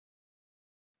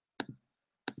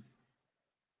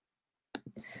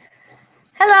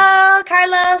Hello,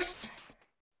 Carlos.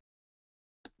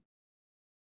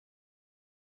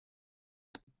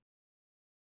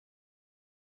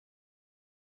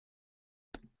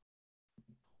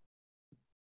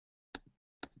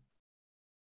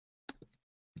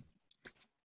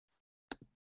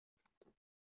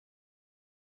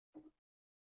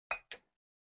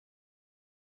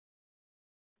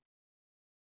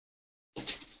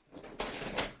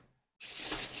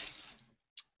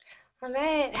 All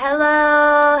right.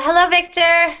 Hello. Hello,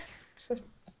 Victor.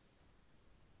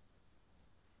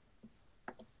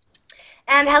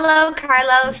 And hello,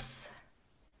 Carlos.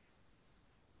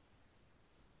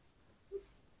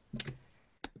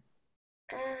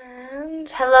 And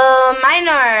hello,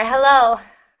 Minor. Hello.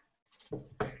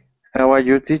 How are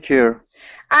you, teacher?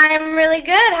 I'm really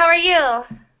good. How are you?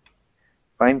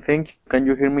 Fine, thank you. Can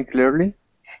you hear me clearly?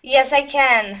 Yes, I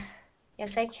can.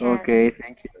 Yes, I can. Okay,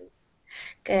 thank you.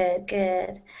 Good,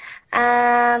 good.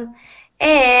 And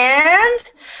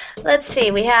let's see.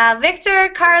 We have Victor,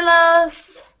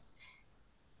 Carlos.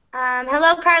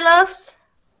 Hello, Carlos.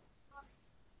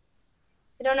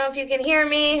 I don't know if you can hear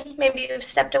me. Maybe you've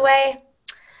stepped away.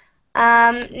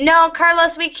 No,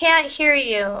 Carlos, we can't hear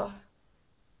you.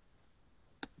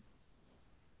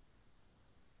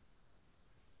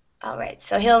 All right,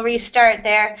 so he'll restart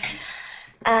there.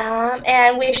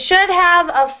 And we should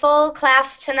have a full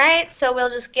class tonight, so we'll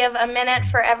just give a minute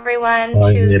for everyone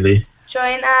to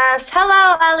join us.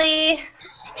 Hello, Ali.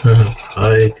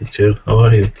 Hi, teacher. How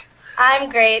are you? I'm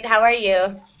great. How are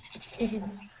you?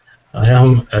 I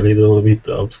am a little bit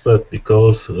upset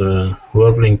because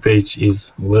Warbling page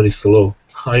is very slow.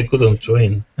 I couldn't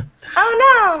join. Oh,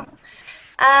 no.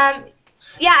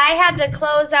 Yeah, I had to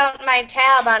close out my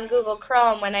tab on Google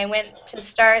Chrome when I went to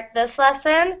start this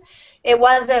lesson. It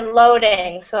wasn't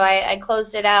loading, so I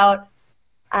closed it out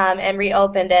and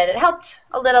reopened it. It helped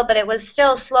a little, but it was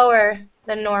still slower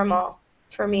than normal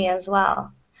for me as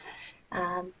well.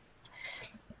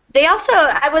 They also,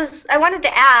 I wanted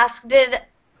to ask,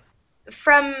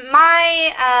 from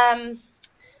my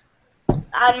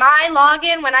on my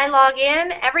login, when I log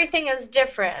in, everything is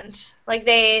different. Like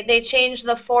they changed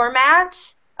the format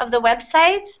of the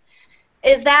website.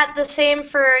 Is that the same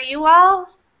for you all?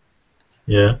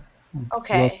 Yeah.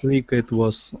 Okay. Last week it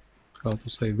was, how to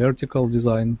say, vertical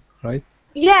design, right?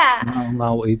 Yeah.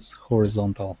 Now it's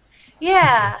horizontal.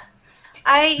 Yeah.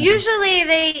 Usually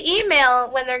they email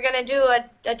when they're going to do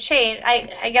a change.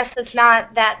 I guess it's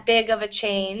not that big of a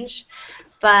change,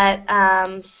 but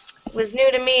it was new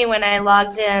to me when I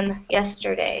logged in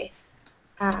yesterday.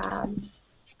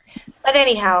 But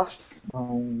anyhow,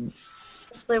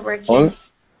 hopefully working.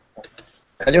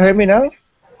 Can you hear me now?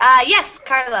 Yes,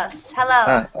 Carlos.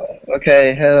 Hello.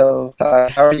 Okay. Hello. Hi.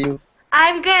 How are you?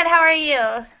 I'm good. How are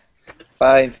you?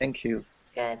 Fine. Thank you.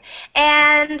 Good.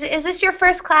 And is this your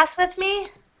first class with me?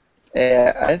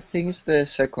 I think it's the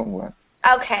second one.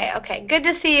 Okay. Okay. Good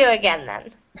to see you again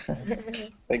then.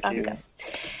 Thank you.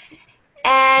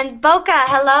 And Boca,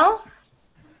 hello.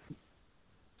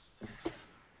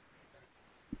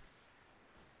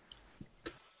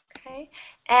 Okay.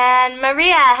 And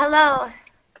Maria, hello.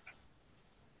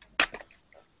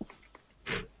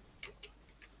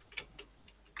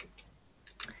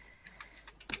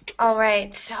 All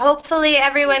right. Hopefully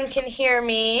everyone can hear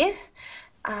me.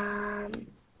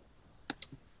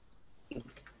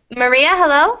 Maria,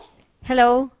 hello.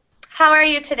 Hello. How are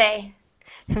you today?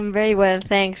 I'm very well,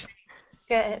 thanks.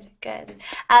 Good, good.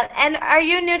 And are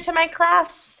you new to my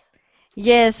class?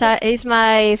 Yes, it's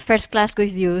my first class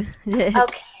with you. Yes.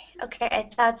 Okay, okay, I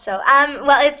thought so.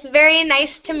 Well, it's very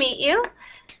nice to meet you.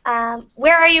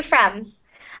 Where are you from?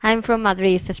 I'm from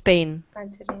Madrid, Spain.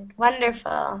 Madrid.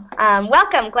 Wonderful.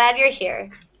 Welcome. Glad you're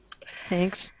here.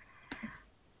 Thanks.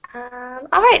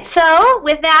 All right, so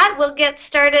with that, we'll get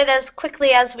started as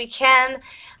quickly as we can.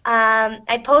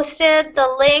 I posted the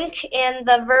link in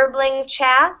the Verbling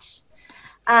chat,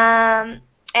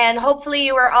 and hopefully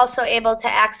you were also able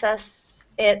to access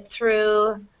it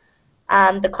through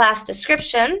the class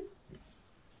description.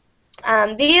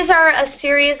 These are a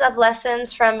series of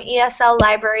lessons from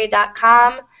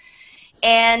ESLlibrary.com,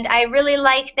 and I really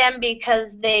like them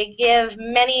because they give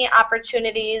many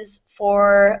opportunities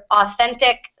for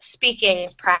authentic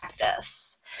speaking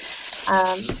practice.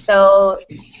 So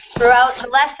throughout the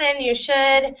lesson, you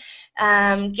should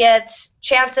get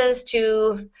chances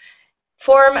to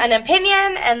form an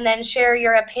opinion and then share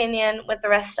your opinion with the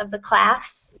rest of the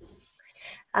class.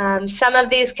 Some of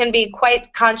these can be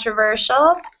quite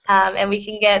controversial, and we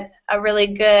can get a really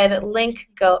good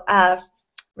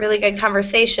really good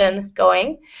conversation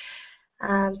going.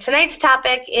 Tonight's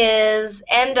topic is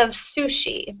end of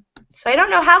sushi. So I don't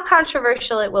know how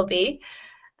controversial it will be.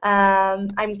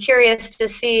 I'm curious to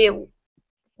see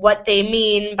what they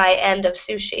mean by end of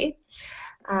sushi.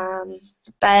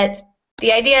 But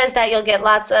the idea is that you'll get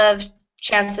lots of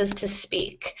chances to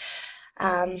speak.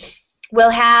 We'll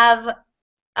have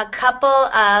a couple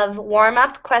of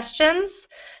warm-up questions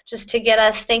just to get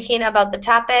us thinking about the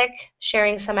topic,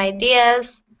 sharing some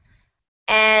ideas,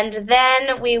 and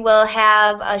then we will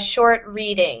have a short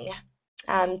reading.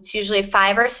 It's usually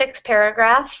 5 or 6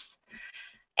 paragraphs,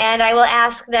 and I will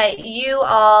ask that you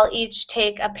all each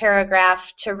take a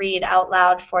paragraph to read out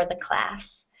loud for the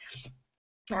class.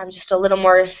 Just a little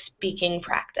more speaking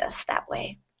practice that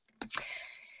way.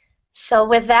 So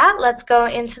with that, let's go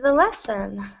into the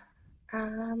lesson.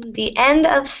 The end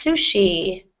of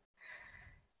sushi.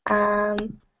 All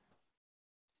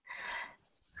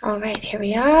right, here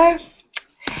we are.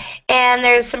 And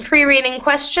there's some pre-reading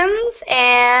questions.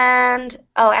 And,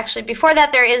 oh, actually, before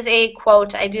that, there is a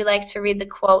quote. I do like to read the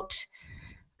quote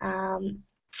and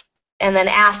then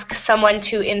ask someone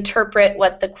to interpret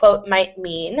what the quote might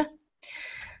mean.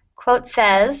 Quote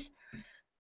says,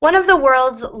 "One of the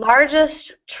world's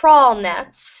largest trawl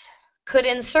nets could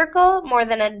encircle more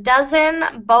than a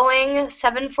dozen Boeing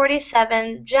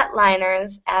 747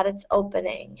 jetliners at its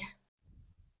opening."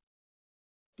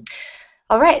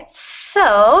 All right,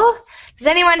 so does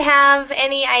anyone have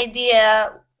any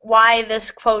idea why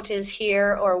this quote is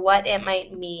here or what it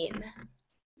might mean?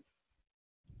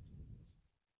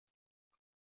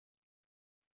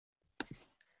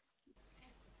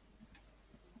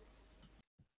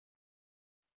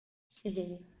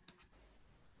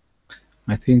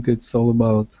 I think it's all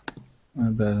about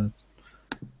the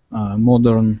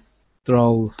modern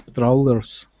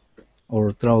trawlers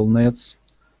or trawl nets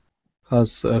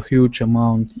has a huge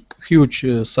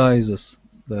sizes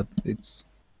that it's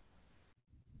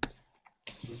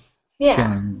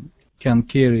Yeah. can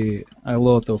carry a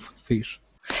lot of fish.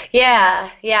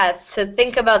 Yeah. So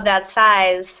think about that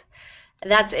size.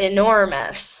 That's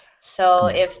enormous. So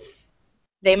if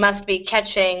they must be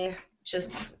catching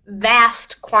just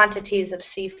vast quantities of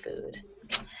seafood.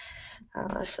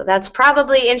 So that's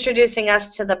probably introducing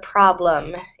us to the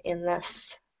problem in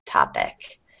this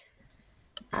topic.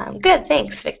 Good,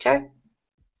 thanks, Victor.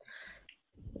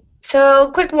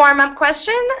 So, quick warm-up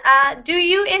question. Do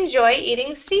you enjoy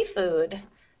eating seafood?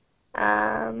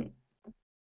 And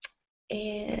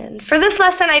for this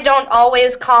lesson, I don't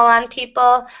always call on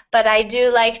people, but I do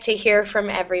like to hear from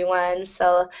everyone.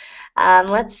 So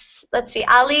let's see.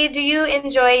 Ali, do you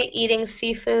enjoy eating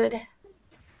seafood?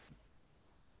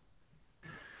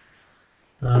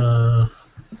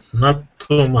 Not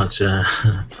too much.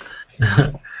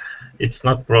 It's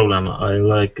not problem. I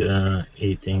like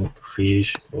eating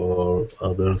fish or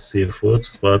other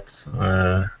seafoods, but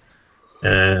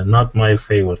not my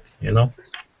favorite, you know?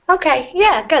 Okay,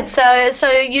 yeah, good. So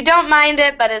you don't mind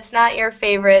it, but it's not your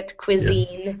favorite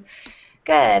cuisine.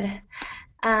 Yeah. Good.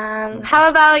 How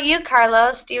about you,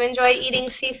 Carlos? Do you enjoy eating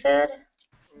seafood?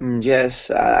 Yes,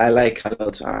 I like a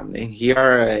lot.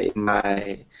 Here in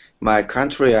my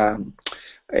country,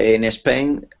 in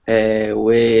Spain,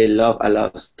 we love a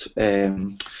lot.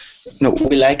 No,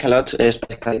 we like a lot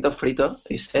pescadito frito.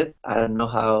 Is it? I don't know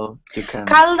how you can.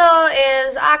 Caldo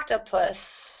is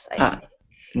octopus, I think.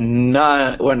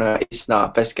 No, bueno, it's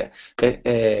not pesca.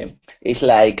 It's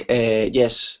like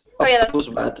yes, octopus,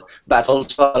 but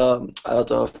also a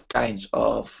lot of kinds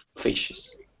of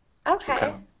fishes.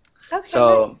 Okay.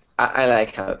 So nice. I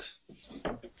like a lot.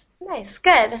 Nice,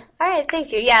 good. All right,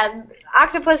 thank you. Yeah,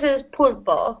 octopus is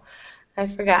pulpo. I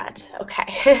forgot.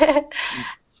 Okay.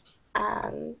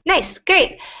 Nice,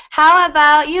 great. How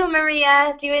about you,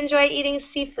 Maria? Do you enjoy eating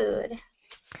seafood?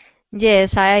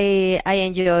 Yes, I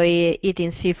enjoy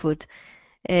eating seafood.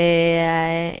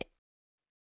 When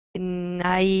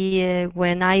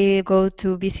I go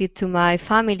to visit to my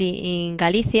family in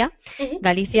Galicia,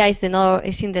 Galicia is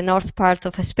in the north part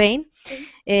of Spain.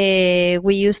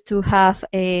 We used to have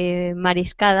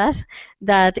mariscadas,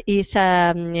 that is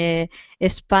a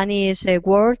Spanish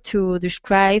word to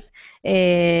describe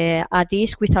a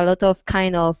dish with a lot of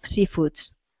kind of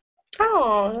seafoods.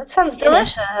 Oh, that sounds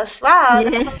delicious. Wow,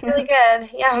 that sounds really good.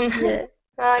 Yum. Yeah.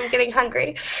 I'm getting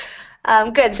hungry.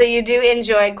 Good, so you do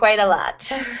enjoy quite a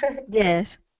lot.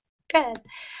 Yes. Good.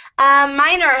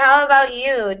 Minor, how about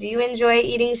you? Do you enjoy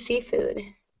eating seafood?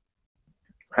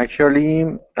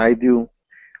 Actually, I do.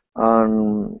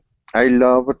 I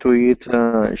love to eat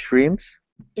shrimps,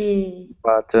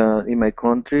 but in my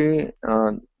country,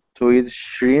 to eat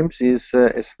shrimps is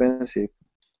expensive.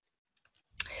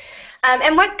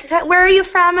 And where are you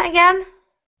from again?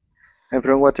 I'm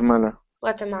from Guatemala.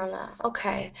 Guatemala.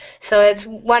 Okay. So it's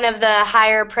one of the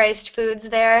higher priced foods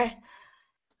there.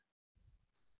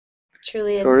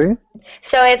 Truly. Sorry?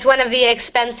 So it's one of the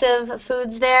expensive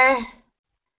foods there.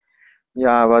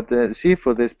 Yeah, but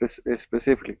seafood is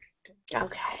specifically.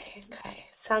 Okay. Okay.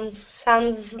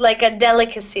 Sounds like a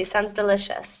delicacy. Sounds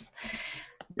delicious.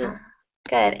 Yeah.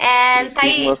 Good. And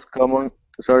It's most common.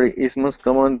 Sorry, it's most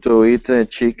common to eat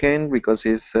chicken because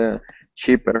it's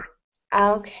cheaper.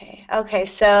 Okay. Okay.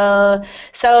 So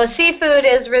seafood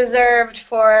is reserved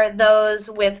for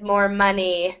those with more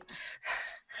money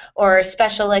or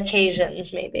special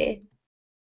occasions, maybe.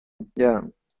 Yeah.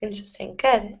 Interesting.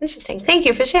 Good. Interesting. Thank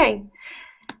you for sharing.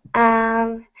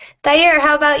 Thayer,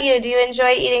 how about you? Do you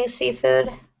enjoy eating seafood?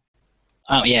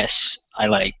 Yes, I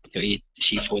like to eat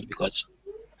seafood because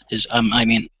it is, I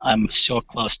mean, I'm so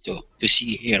close to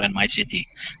sea here in my city.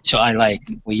 So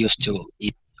we used to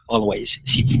eat always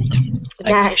seafood,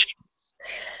 like Nice. fish.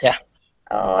 Yeah.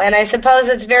 Oh, and I suppose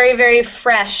it's very, very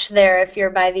fresh there if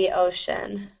you're by the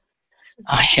ocean.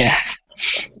 Yeah.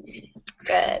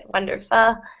 Good.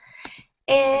 Wonderful.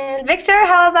 And Victor,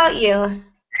 how about you?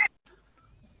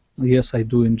 Yes, I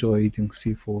do enjoy eating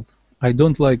seafood. I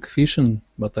don't like fishing,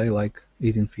 but I like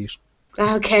eating fish.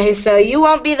 Okay, so you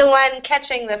won't be the one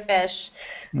catching the fish,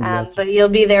 Exactly. but you'll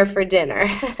be there for dinner.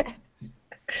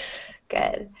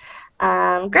 Good.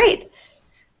 Great.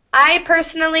 I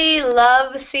personally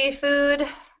love seafood.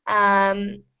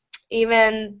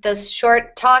 Even the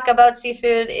short talk about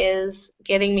seafood is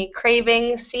getting me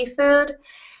craving seafood.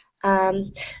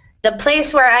 The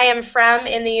place where I am from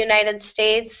in the United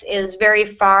States is very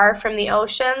far from the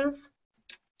oceans.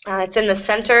 It's in the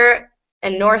center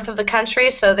and north of the country,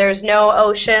 so there's no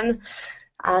ocean.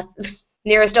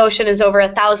 Nearest ocean is over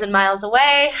 1,000 miles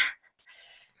away.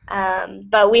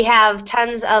 But we have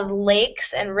tons of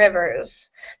lakes and rivers,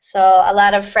 so a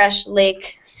lot of fresh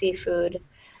lake seafood.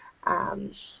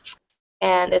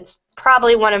 And it's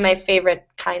probably one of my favorite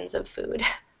kinds of food.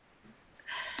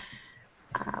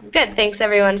 Good. Thanks,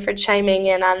 everyone, for chiming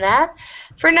in on that.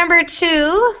 For number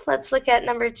 2, let's look at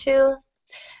number 2.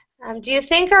 Do you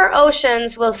think our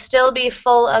oceans will still be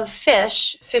full of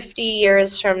fish 50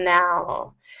 years from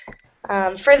now?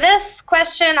 For this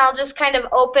question, I'll just kind of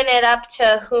open it up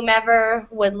to whomever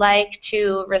would like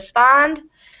to respond.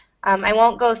 I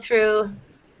won't go through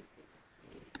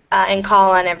and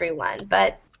call on everyone,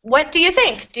 but what do you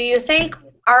think? Do you think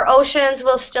our oceans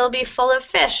will still be full of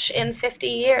fish in 50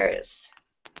 years?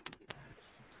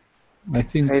 I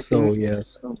think so,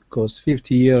 yes. Because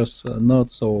 50 years,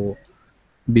 not so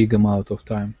big amount of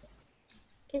time.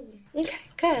 Okay,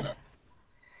 good.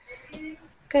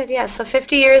 Good, yeah. So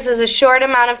 50 years is a short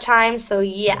amount of time, so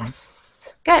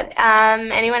yes. Good.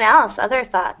 Anyone else? Other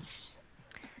thoughts?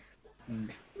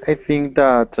 I think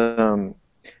that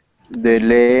the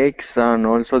lakes and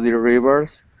also the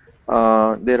rivers,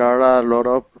 there are a lot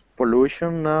of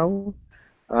pollution now,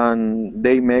 and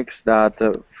they makes that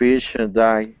fish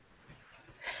die.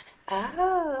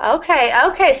 Oh, okay,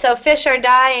 okay. So fish are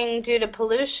dying due to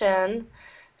pollution.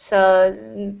 So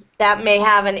that may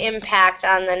have an impact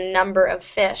on the number of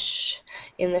fish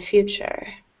in the future.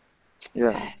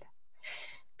 Yeah.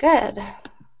 Good.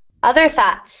 Other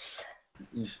thoughts?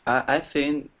 I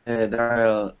think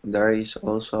there is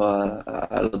also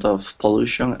a lot of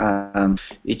pollution, and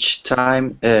each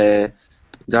time there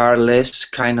are less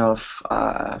kind of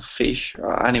fish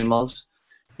or animals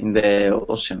in the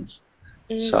oceans.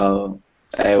 So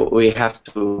we have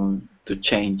to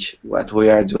change what we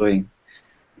are doing.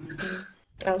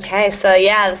 Okay, so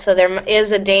yeah, so there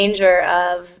is a danger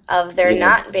of there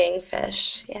not being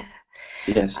fish. Yeah.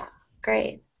 Yes.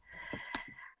 Great.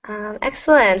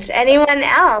 Excellent. Anyone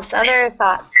else? Other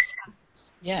thoughts?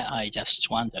 Yeah, I just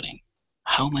wondering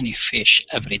how many fish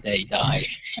every day die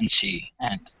in sea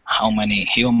and how many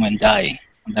human die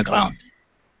on the ground.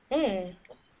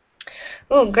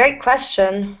 Oh, great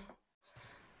question.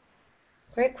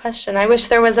 Great question. I wish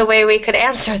there was a way we could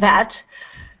answer that.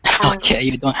 Okay,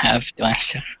 you don't have to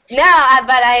answer. No,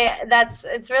 but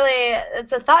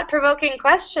it's a thought-provoking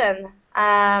question.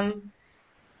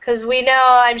 Because we know,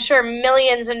 I'm sure,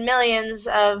 millions and millions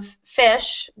of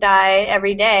fish die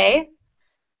every day,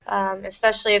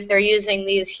 especially if they're using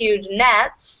these huge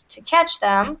nets to catch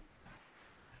them.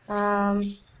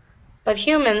 But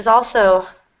humans also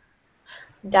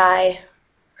die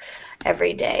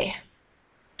every day.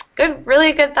 Good,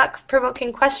 really good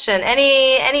thought-provoking question.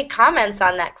 Any comments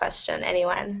on that question,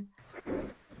 anyone?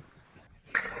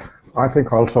 I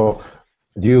think also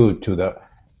due to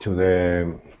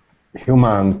the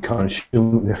human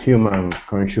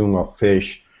consume of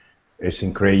fish is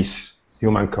increased.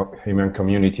 Human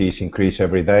communities increase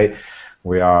every day.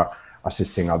 We are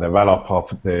assisting a develop of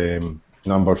the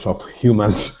numbers of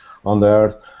humans on the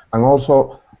Earth, and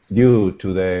also due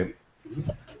to the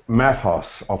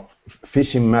methods of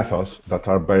fishing methods that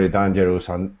are very dangerous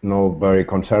and not very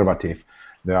conservative.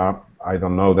 There are, I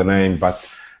don't know the name, but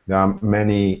there are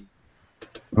many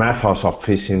methods of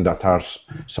fishing that are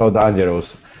so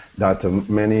dangerous that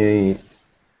many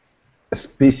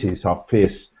species of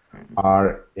fish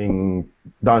are in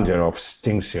danger of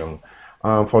extinction.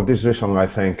 For this reason, I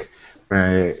think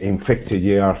in 50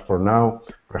 years from now,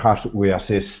 perhaps we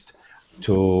assist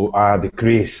to a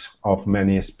decrease of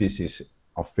many species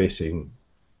of fishing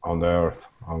on the earth,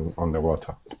 on the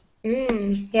water.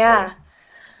 Yeah.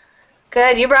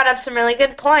 Good. You brought up some really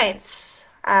good points.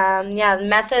 Yeah,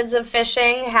 methods of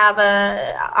fishing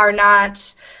are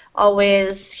not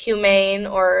always humane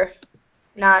or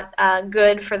not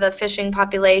good for the fishing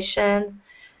population,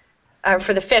 or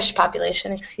for the fish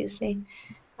population, excuse me.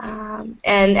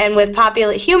 And with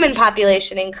human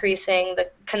population increasing, the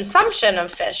consumption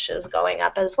of fish is going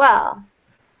up as well.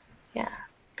 Yeah,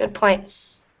 good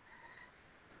points.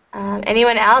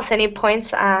 Anyone else? Any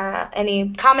points?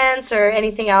 Any comments or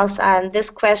anything else on this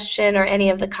question or any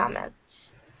of the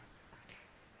comments?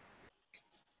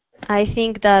 I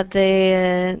think that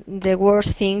the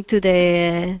worst thing to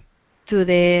the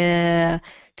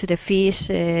fish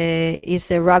is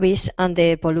the rubbish and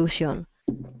the pollution.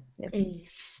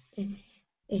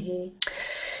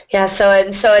 Yeah, so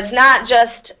it's not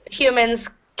just humans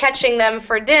catching them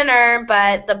for dinner,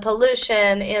 but the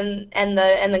pollution and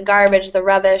the garbage, the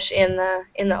rubbish in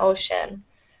the ocean,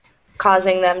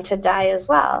 causing them to die as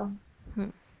well.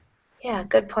 Yeah,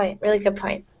 good point. Really good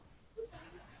point.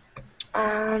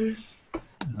 And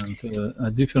a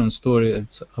different story.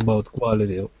 It's about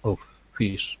quality of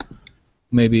fish.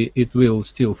 Maybe it will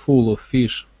still full of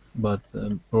fish, but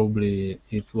probably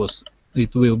it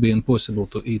will be impossible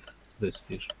to eat this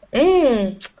fish.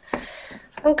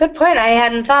 Oh, good point. I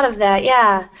hadn't thought of that.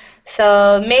 Yeah.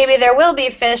 So maybe there will be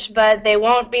fish, but they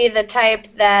won't be the type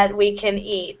that we can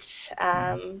eat,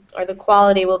 or the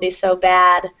quality will be so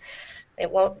bad it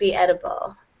won't be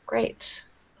edible. Great.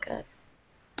 Good.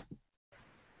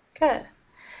 Good.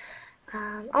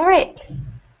 All right.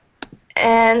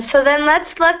 And so then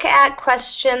let's look at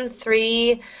question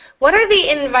 3. What are the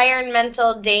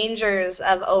environmental dangers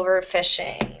of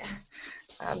overfishing?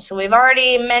 So we've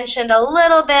already mentioned a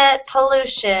little bit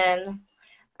pollution,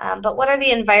 but what are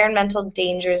the environmental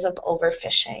dangers of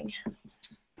overfishing?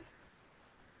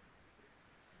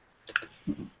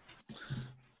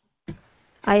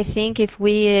 I think if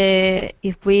we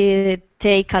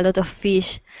take a lot of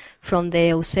fish from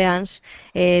the oceans,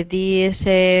 these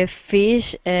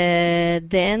fish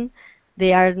then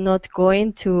they are not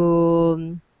going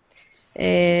to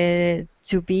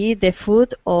be the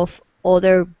food of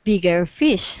other bigger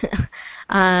fish,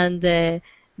 and then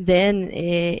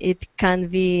it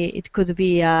could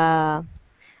be a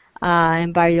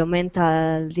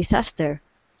environmental disaster.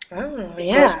 Oh,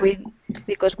 yeah.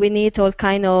 Because we need all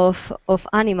kind of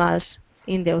animals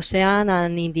in the ocean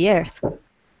and in the earth.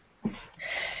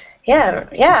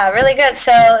 Yeah, really good.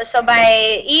 So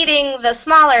by eating the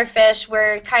smaller fish,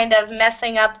 we're kind of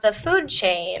messing up the food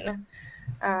chain.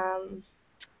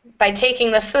 By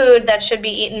taking the food that should be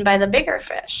eaten by the bigger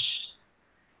fish.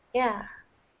 Yeah.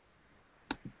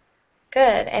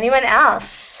 Good. Anyone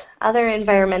else? Other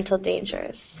environmental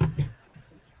dangers?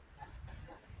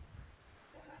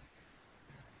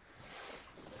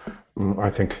 I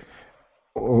think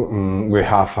we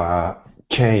have a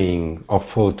chain of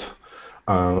food,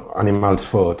 animals'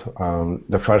 food.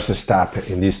 The first step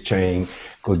in this chain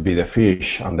could be the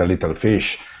fish, and the little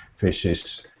fish. Fish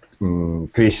is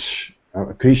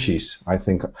creatures. I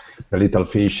think the little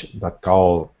fish that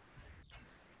call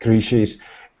creatures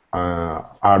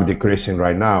are decreasing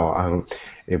right now, and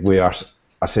if we are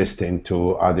assisting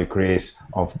to a decrease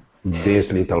of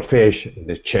these little fish in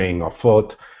the chain of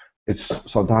food, it's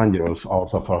so dangerous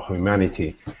also for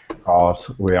humanity, because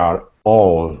we are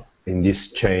all in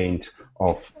this chain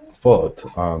of food.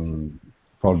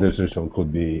 For this reason,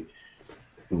 could be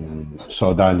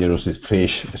so dangerous if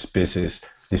fish species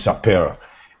disappear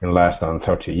in less than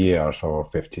 30 years or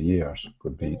 50 years.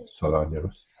 Could be so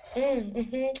dangerous.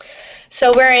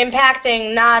 So we're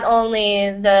impacting not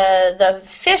only the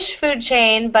fish food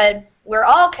chain, but we're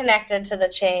all connected to the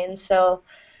chain. So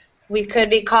we could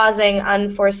be causing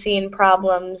unforeseen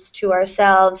problems to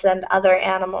ourselves and other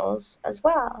animals as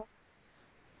well.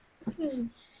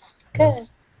 Good.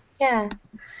 Yeah.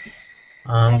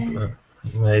 And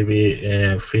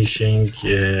maybe fishing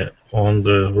on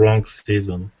the wrong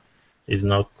season is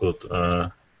not good.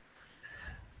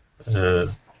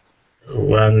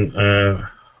 When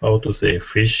how to say,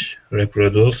 fish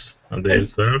reproduce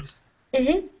themselves.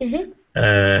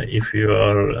 If you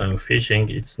are fishing,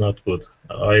 it's not good.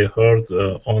 I heard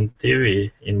on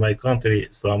TV in my country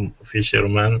some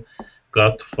fishermen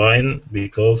got fined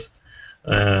because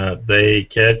they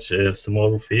catch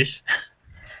small fish,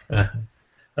 a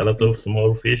lot of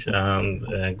small fish,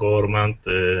 and government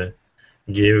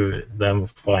give them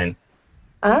fine.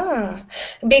 Ah,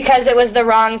 because it was the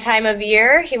wrong time of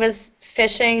year. He was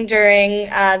fishing during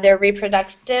their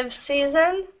reproductive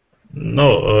season.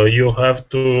 No, you have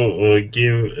to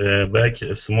give back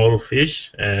a small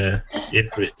fish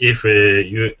if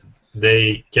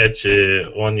they catch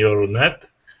on your net.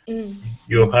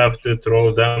 You have to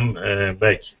throw them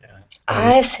back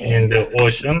I see. in the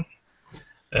ocean.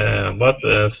 But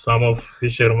some of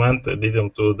fishermen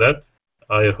didn't do that.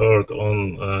 I heard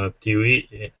on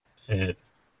TV.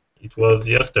 It was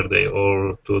yesterday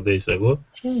or 2 days ago.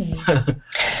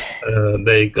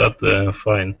 They got a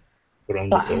fine from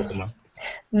the government.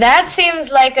 That seems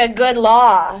like a good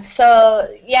law. So,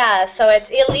 yeah, so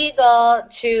it's illegal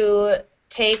to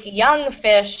take young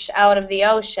fish out of the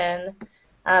ocean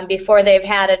before they've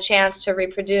had a chance to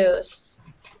reproduce.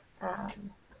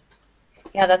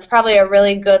 Yeah, that's probably a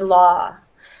really good law.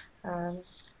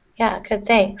 Yeah, good,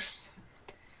 thanks.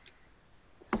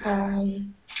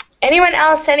 Anyone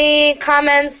else, any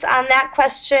comments on that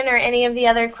question or any of the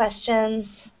other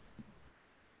questions?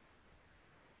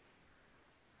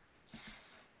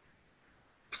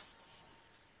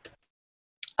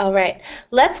 All right,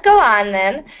 let's go on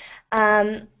then.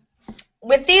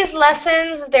 With these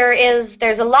lessons,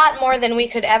 there's a lot more than we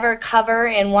could ever cover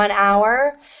in 1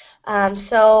 hour.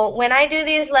 So when I do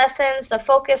these lessons, the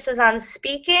focus is on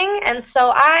speaking, and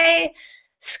so I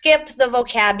skip the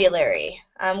vocabulary.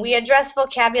 We address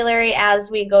vocabulary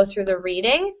as we go through the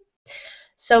reading.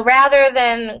 So rather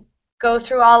than go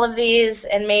through all of these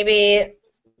and maybe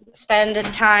spend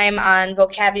time on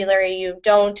vocabulary you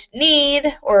don't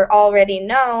need or already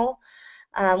know,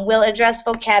 we'll address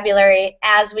vocabulary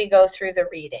as we go through the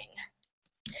reading.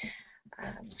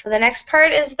 So the next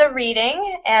part is the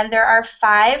reading, and there are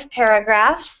 5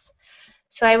 paragraphs.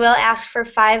 So I will ask for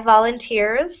 5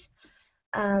 volunteers.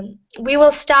 We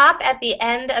will stop at the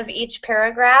end of each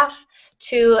paragraph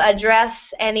to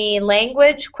address any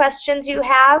language questions you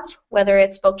have, whether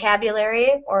it's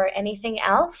vocabulary or anything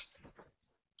else,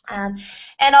 and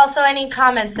also any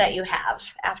comments that you have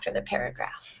after the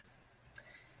paragraph.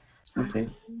 Okay.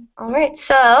 All right,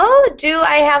 so do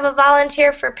I have a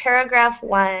volunteer for paragraph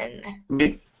 1?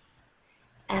 Me.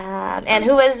 And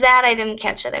who was that? I didn't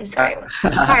catch it. I'm sorry.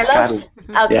 Carlos?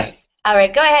 Okay. Yeah. All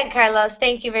right, go ahead, Carlos.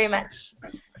 Thank you very much.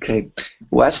 Okay.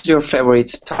 What's your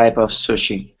favorite type of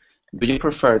sushi? Do you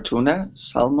prefer tuna,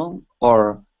 salmon,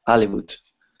 or halibut?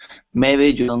 Maybe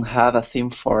you don't have a theme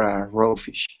for a raw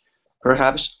fish.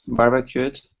 Perhaps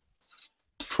barbecued,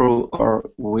 fruit, or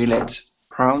grilled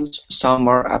prawns sound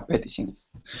more appetizing.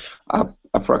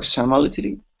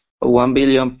 Approximately 1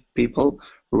 billion people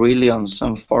rely on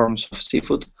some forms of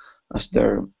seafood as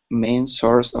their main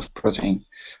source of protein.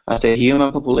 As the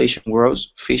human population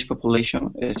grows, fish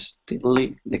population is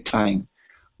steadily declining.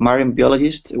 Marine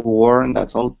biologists warn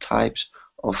that all types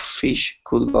of fish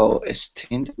could go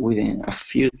extinct within a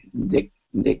few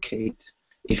decades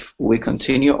if we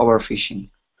continue overfishing.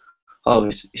 Oh,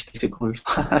 it's difficult.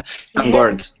 Some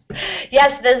words.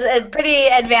 Yes, this is pretty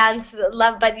advanced,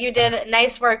 but you did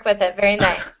nice work with it. Very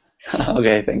nice.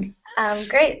 Okay, thank you.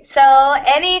 Great. So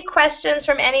any questions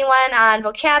from anyone on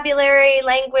vocabulary,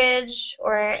 language,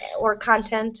 or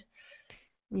content?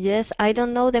 Yes, I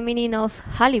don't know the meaning of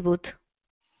halibut.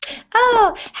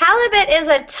 Oh, halibut is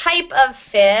a type of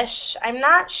fish. I'm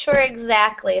not sure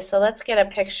exactly, so let's get a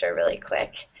picture really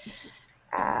quick.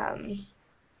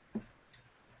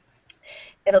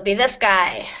 It'll be this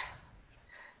guy.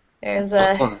 There's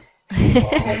an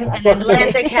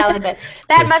Atlantic halibut.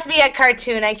 That must be a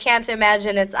cartoon. I can't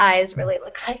imagine its eyes really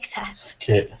look like that.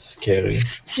 Scary.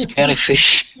 Scary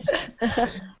fish.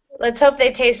 Let's hope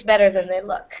they taste better than they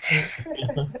look.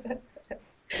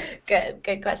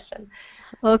 Good question.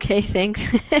 Okay, thanks.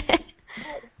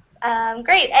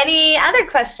 Great. Any other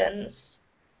questions?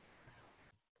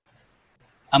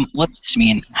 What does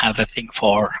mean have a thing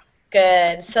for?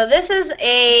 Good. So this is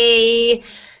an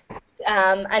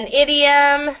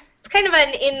idiom. It's kind of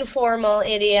an informal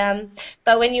idiom,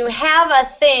 but when you have a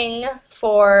thing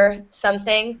for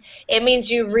something, it means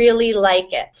you really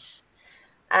like it.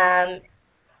 And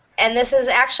this is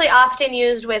actually often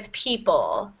used with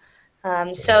people.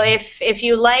 So if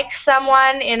you like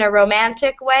someone in a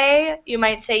romantic way, you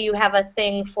might say you have a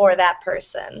thing for that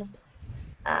person.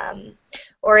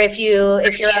 or if you're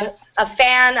a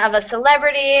fan of a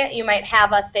celebrity, you might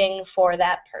have a thing for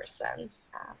that person.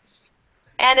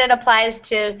 And it applies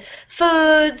to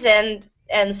foods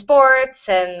and sports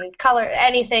and color,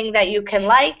 anything that you can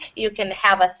like, you can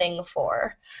have a thing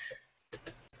for.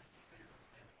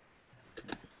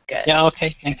 Good. Yeah,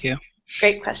 okay, thank you.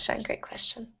 Great question, great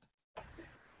question.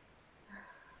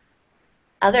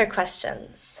 Other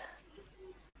questions?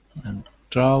 And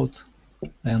trout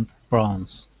and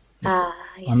prawns. It's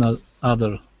Yes.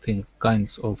 other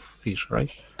kinds of fish, right?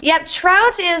 Yep,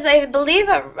 trout is, I believe,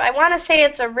 I want to say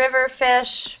it's a river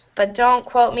fish, but don't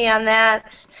quote me on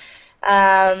that.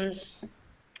 I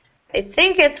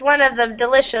think it's one of the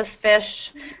delicious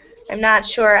fish. I'm not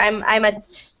sure.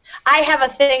 I have a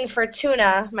thing for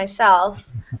tuna myself,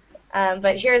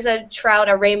 but here's a trout,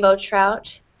 a rainbow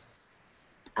trout.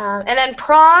 And then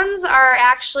prawns are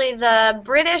actually the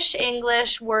British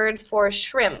English word for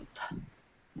shrimp.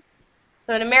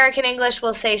 So in American English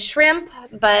we'll say shrimp,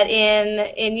 but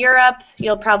in Europe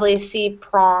you'll probably see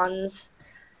prawns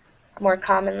more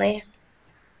commonly.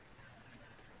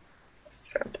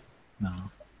 Shrimp. No.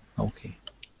 Okay.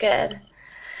 Good.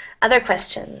 Other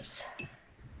questions?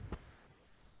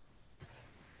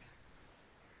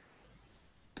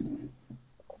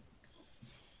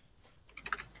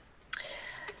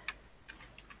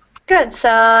 Good.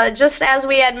 So just as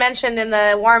we had mentioned in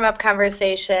the warm-up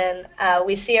conversation,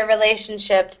 we see a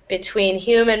relationship between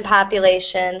human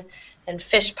population and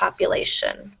fish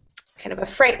population, kind of a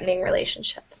frightening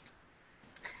relationship.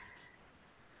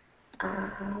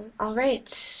 All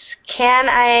right. Can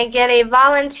I get a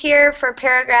volunteer for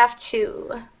paragraph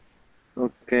 2?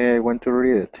 Okay, I want to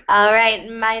read it. All right,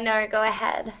 Minor, go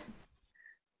ahead.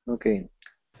 Okay.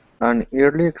 An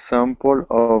early example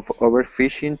of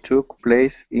overfishing took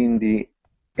place in the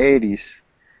 80s.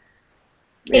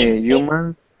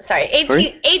 Humans. Sorry,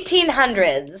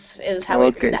 1800s is how we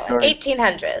read that one.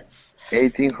 1800s.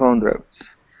 1800s.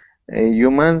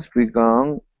 Humans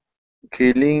began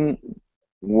killing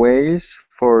whales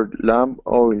for lamb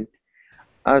oil.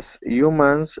 As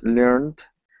humans learned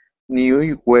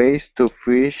new ways to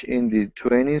fish in the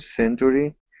 20th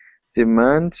century,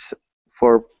 demands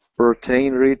for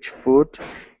protein-rich food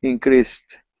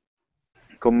increased.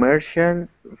 Commercial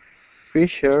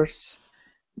fishers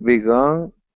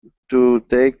began to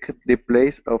take the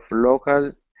place of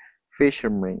local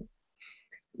fishermen.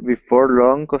 Before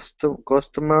long,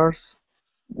 customers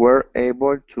were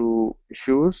able to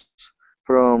choose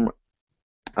from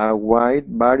a wide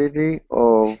variety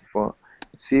of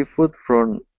seafood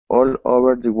from all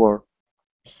over the world.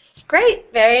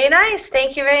 Great, very nice.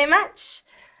 Thank you very much.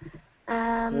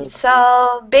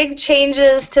 So big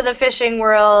changes to the fishing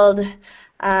world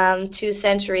 2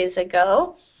 centuries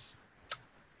ago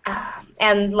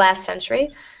and last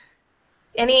century.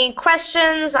 Any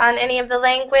questions on any of the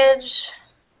language?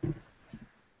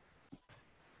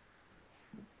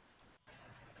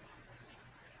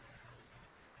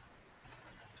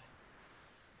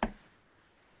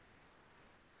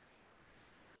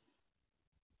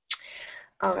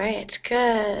 All right,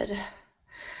 good.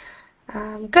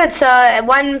 Good. So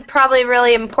one probably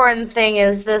really important thing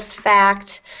is this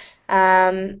fact.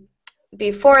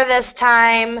 Before this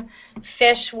time,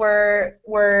 fish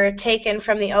were taken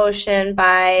from the ocean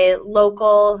by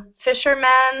local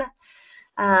fishermen.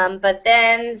 But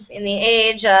then, in the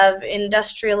age of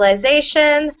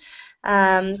industrialization,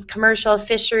 commercial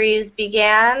fisheries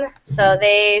began. So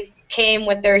they came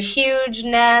with their huge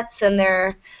nets and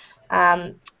their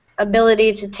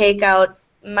ability to take out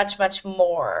much, much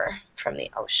more from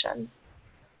the ocean.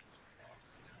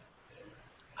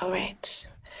 All right.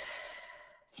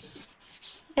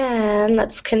 And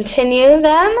let's continue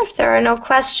then. If there are no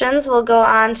questions, we'll go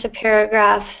on to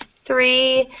paragraph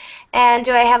 3. And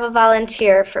do I have a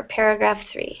volunteer for paragraph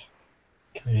 3?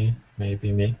 Okay,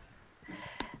 maybe me.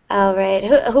 All right.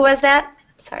 Who was that?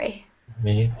 Sorry.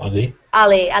 Me, Ali.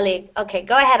 Ali. Okay,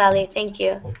 go ahead, Ali. Thank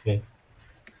you. Okay.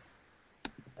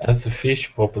 As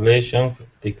fish populations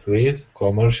decrease,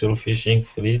 commercial fishing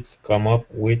fleets come up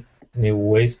with new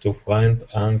ways to find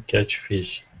and catch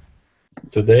fish.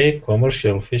 Today,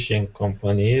 commercial fishing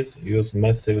companies use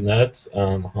massive nets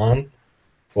and hunt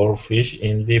for fish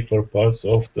in deeper parts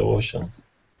of the oceans.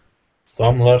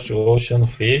 Some large ocean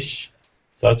fish,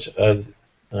 such as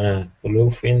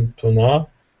bluefin tuna,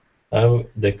 have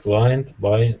declined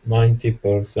by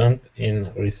 90%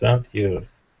 in recent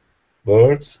years.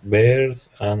 Birds, bears,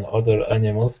 and other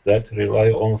animals that rely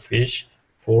on fish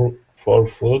for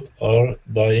food are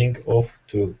dying off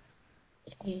too.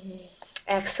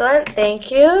 Excellent,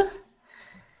 thank you.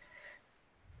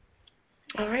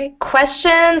 All right,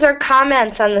 questions or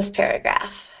comments on this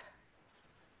paragraph?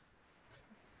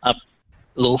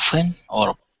 bluefin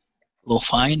or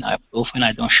bluefin. Bluefin,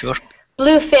 I'm not sure.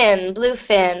 Bluefin,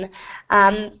 bluefin.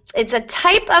 It's a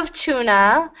type of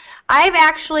tuna. I've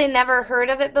actually never heard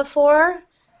of it before.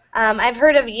 I've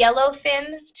heard of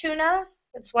yellowfin tuna.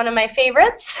 It's one of my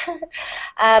favorites.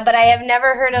 But I have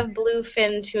never heard of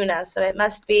bluefin tuna, so it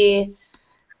must be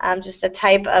just a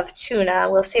type of tuna.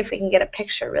 We'll see if we can get a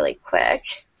picture really quick.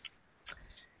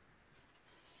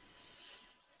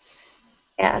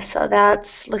 Yeah, so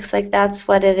looks like that's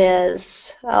what it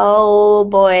is. Oh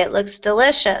boy, it looks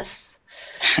delicious.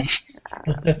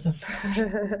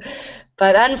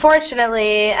 But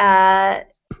unfortunately,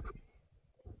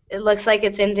 it looks like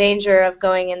it's in danger of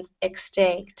going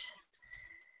extinct.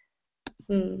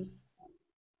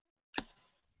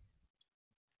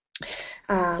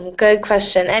 Good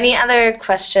question. Any other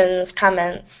questions,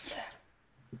 comments?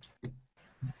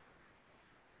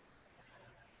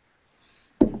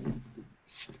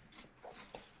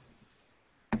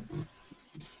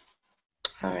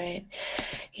 All right.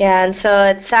 Yeah, and so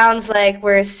it sounds like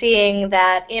we're seeing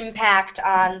that impact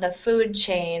on the food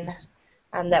chain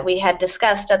that we had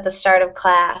discussed at the start of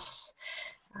class.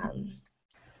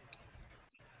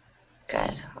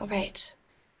 Good. All right.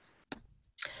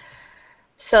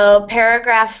 So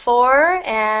paragraph 4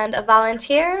 and a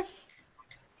volunteer.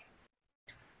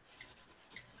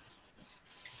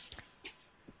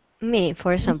 Me,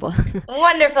 for example.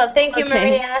 Wonderful. Thank you, Okay.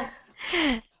 Maria.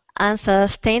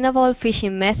 Unsustainable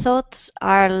fishing methods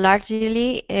are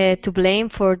largely to blame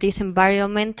for this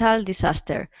environmental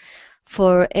disaster.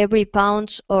 For every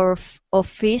pound of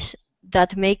fish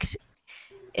that makes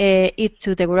it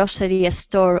to the grocery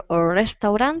store or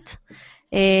restaurant,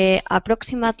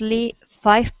 approximately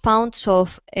 5 pounds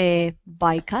of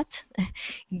bycatch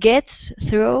gets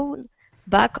thrown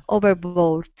back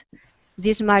overboard.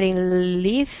 This marine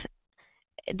life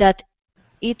that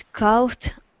it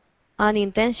caught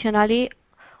unintentionally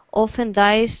often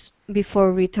dies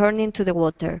before returning to the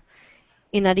water.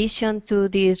 In addition to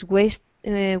this wastage,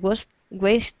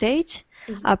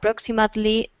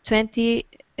 approximately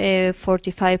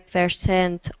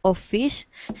 45% of fish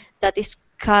that is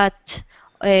caught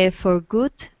for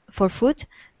food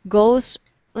goes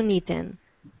uneaten.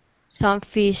 Some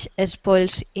fish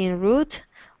spoils en route,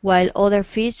 while other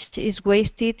fish is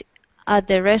wasted at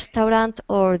the restaurant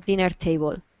or dinner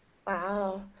table.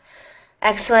 Wow.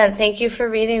 Excellent. Thank you for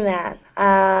reading that.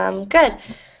 Good.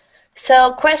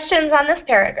 So questions on this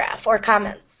paragraph or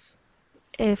comments?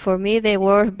 For me, the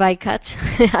word bycatch,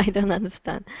 I don't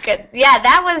understand. Good. Yeah,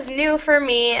 that was new for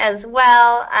me as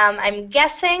well. I'm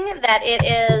guessing that it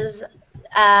is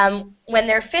when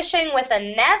they're fishing with a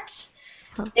net,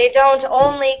 they don't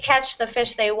only catch the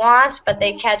fish they want, but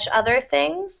they catch other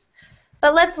things.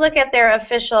 But let's look at their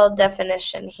official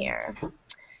definition here.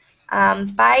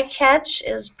 Bycatch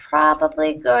is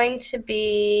probably going to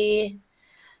be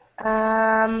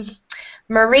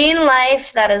marine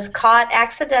life that is caught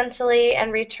accidentally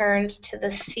and returned to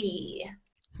the sea.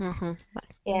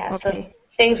 Yeah, Okay. so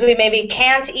things we maybe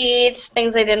can't eat,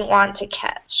 things they didn't want to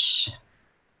catch.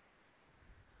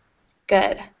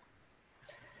 Good.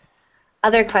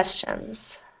 Other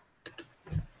questions?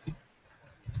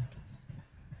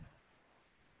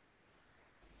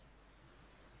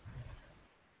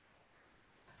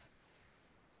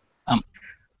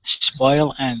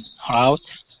 Spoil and rot.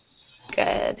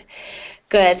 Good.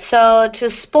 Good. So to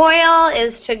spoil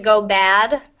is to go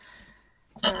bad.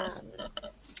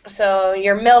 So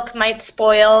your milk might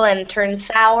spoil and turn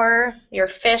sour. Your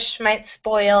fish might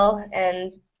spoil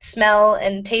and smell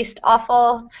and taste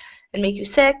awful and make you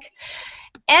sick.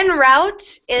 En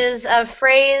route is a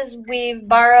phrase we've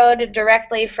borrowed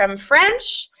directly from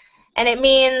French, and it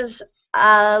means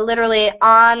literally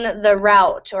on the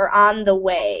route or on the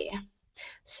way.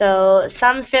 So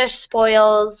some fish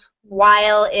spoils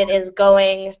while it is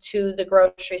going to the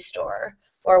grocery store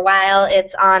or while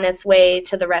it's on its way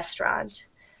to the restaurant.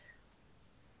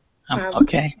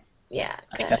 Okay. Yeah,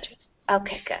 good. I got it.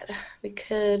 Okay, good. We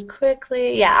could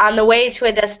quickly, yeah, on the way to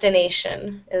a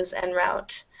destination is en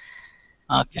route.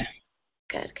 Okay.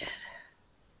 Good, good.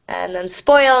 And then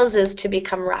spoils is to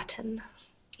become rotten.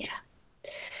 Yeah.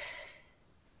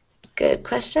 Good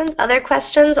questions. Other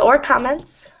questions or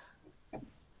comments?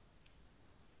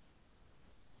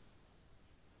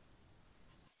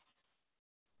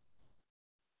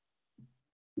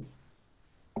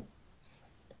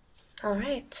 All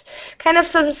right. Kind of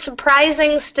some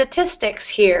surprising statistics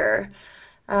here.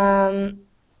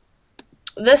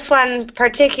 This one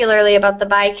particularly about the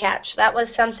bycatch. That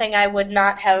was something I would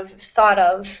not have thought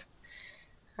of.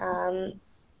 And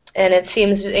it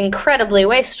seems incredibly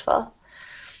wasteful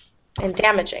and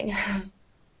damaging.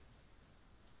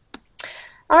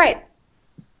 All right.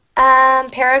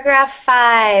 Paragraph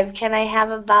 5. Can I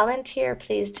have a volunteer,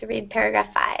 please, to read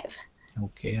paragraph 5?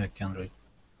 Okay, I can read.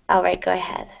 All right, go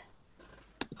ahead.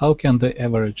 How can the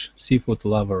average seafood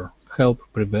lover help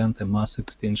prevent a mass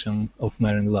extinction of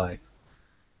marine life?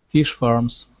 Fish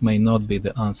farms may not be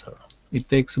the answer. It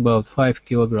takes about 5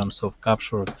 kilograms of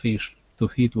captured fish to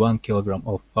feed 1 kilogram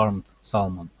of farmed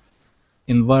salmon.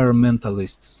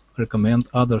 Environmentalists recommend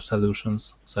other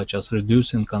solutions, such as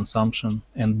reducing consumption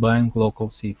and buying local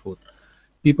seafood.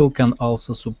 People can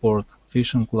also support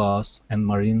fishing clubs and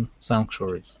marine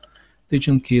sanctuaries.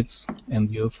 Teaching kids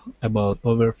and youth about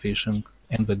overfishing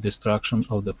and the destruction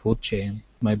of the food chain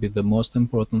may be the most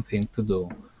important thing to do.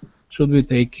 Should we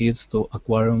take kids to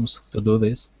aquariums to do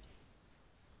this?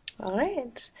 All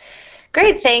right.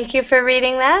 Great. Thank you for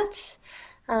reading that.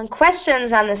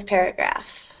 Questions on this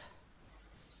paragraph?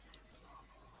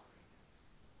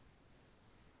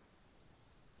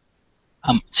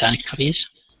 Sanctuaries.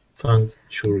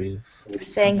 Sanctuaries,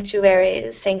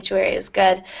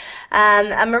 good.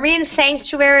 A marine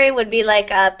sanctuary would be like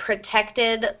a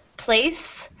protected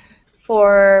place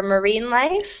for marine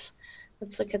life.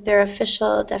 Let's look at their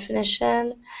official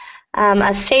definition.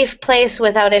 A safe place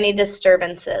without any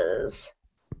disturbances.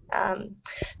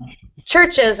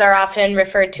 Churches are often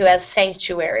referred to as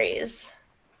sanctuaries.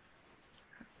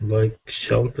 Like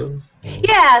shelter?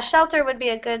 Yeah, shelter would be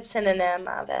a good synonym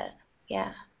of it.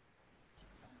 Yeah.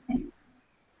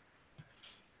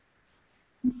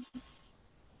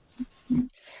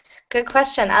 Good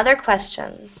question. Other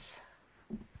questions?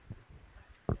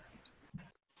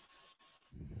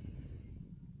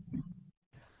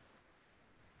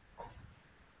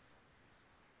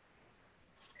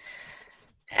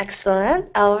 Excellent.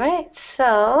 All right.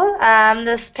 So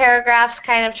this paragraph's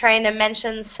kind of trying to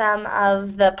mention some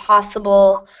of the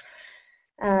possible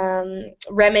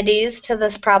remedies to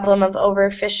this problem of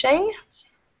overfishing.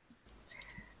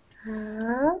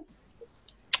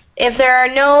 If there are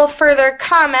no further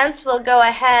comments, we'll go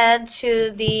ahead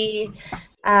to the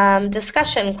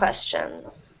discussion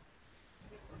questions.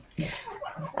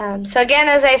 So again,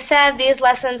 as I said, these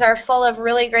lessons are full of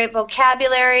really great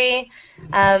vocabulary.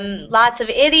 Lots of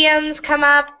idioms come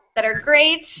up that are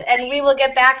great, and we will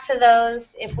get back to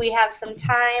those if we have some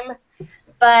time.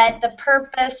 But the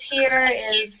purpose here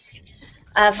is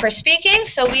for speaking,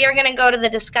 so we are going to go to the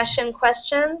discussion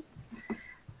questions.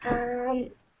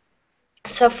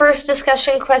 So first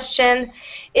discussion question,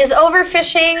 is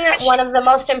overfishing one of the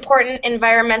most important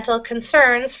environmental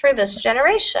concerns for this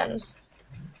generation?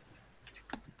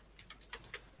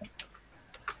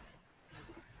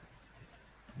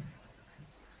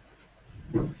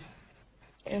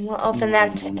 And we'll open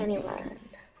that to anyone.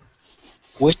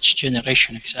 Which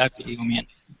generation exactly you mean?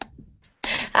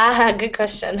 Good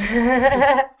question.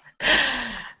 Yeah,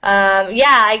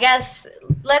 I guess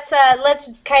let's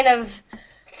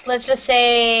just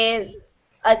say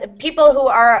people who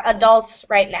are adults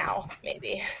right now,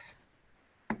 maybe.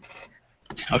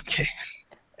 Okay.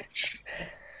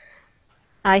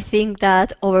 I think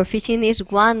that overfishing is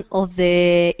one of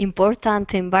the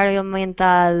important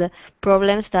environmental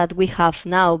problems that we have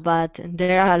now, but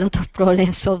there are a lot of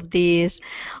problems of this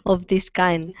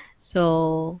kind.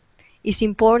 So it's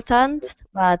important,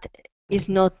 but it's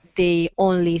not the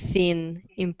only thing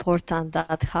important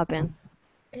that happened.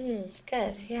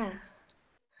 Good, yeah.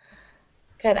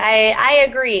 Good. I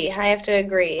agree. I have to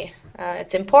agree.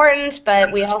 It's important,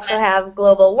 but we also have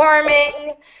global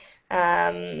warming.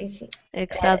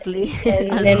 Exactly.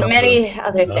 And many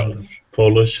other things.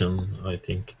 Pollution, I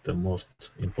think, the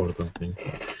most important thing.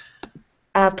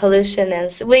 Pollution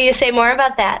is. Will you say more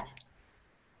about that?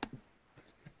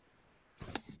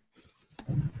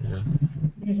 Yeah.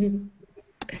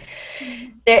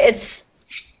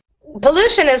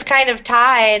 Pollution is kind of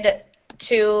tied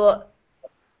to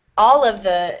all of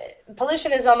the.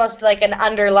 Pollution is almost like an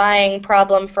underlying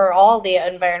problem for all the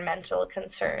environmental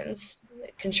concerns.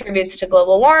 It contributes to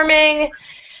global warming,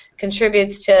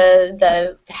 contributes to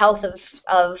the health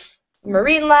of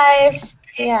marine life.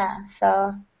 Yeah,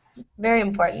 so very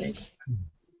important.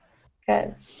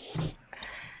 Good.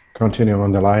 Continuing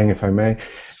on the line, if I may.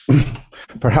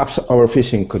 Perhaps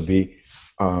overfishing could be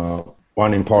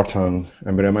one important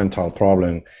environmental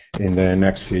problem in the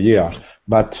next few years,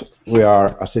 but we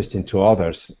are assisting to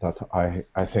others that I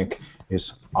think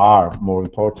are more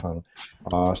important,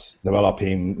 as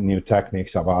developing new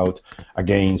techniques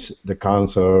against the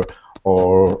cancer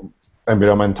or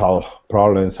environmental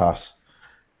problems, as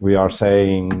we are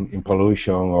saying, in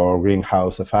pollution or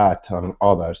greenhouse effect and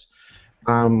others.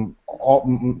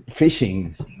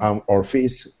 Fishing or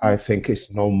fish, I think,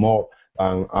 is no more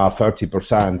and are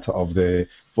 30% of the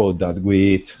food that we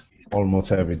eat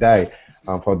almost every day.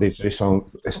 And for this reason,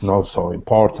 it's not so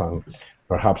important.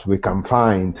 Perhaps we can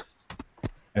find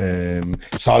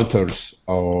salters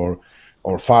or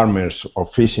farmers or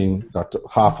fishing that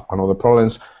have another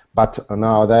problems. But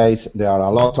nowadays there are a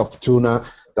lot of tuna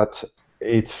that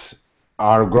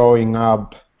are growing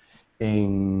up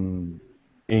in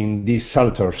these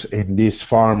shelters, in this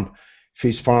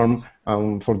fish farm,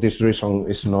 and for this reason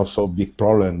it's not so big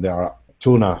problem. There are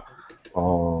tuna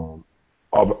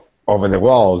over the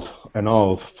world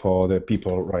enough for the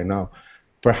people right now.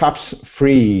 Perhaps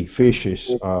free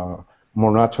fishes,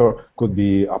 more natural, could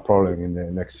be a problem in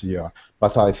the next year.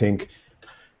 But I think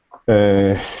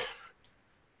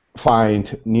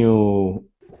find new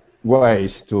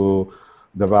ways to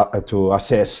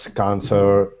assess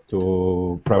cancer,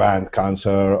 to prevent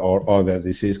cancer or other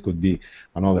disease could be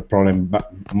another problem,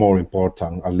 but more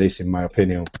important, at least in my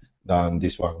opinion, than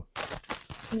this one.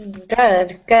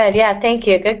 Good, good. Yeah, thank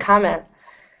you. Good comment.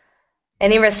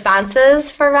 Any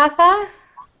responses for Rafa?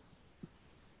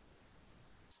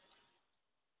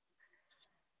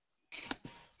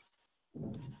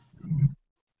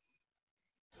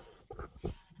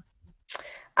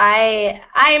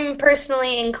 I'm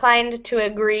personally inclined to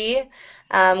agree.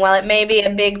 While it may be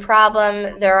a big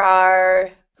problem, there are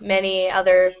many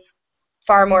other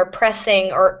far more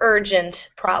pressing or urgent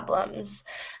problems,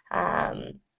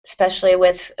 especially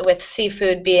with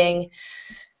seafood being,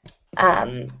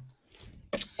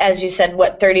 as you said,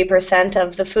 what, 30%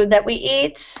 of the food that we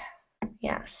eat?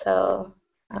 Yeah, so,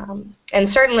 and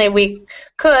certainly we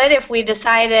could, if we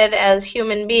decided as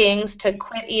human beings to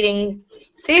quit eating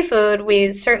seafood,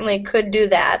 we certainly could do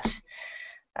that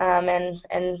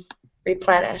and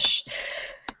replenish.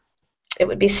 It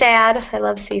would be sad. I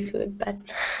love seafood, but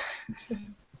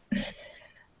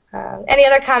any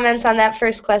other comments on that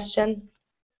first question?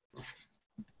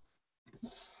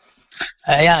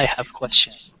 Yeah, I have a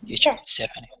question, teacher Yeah.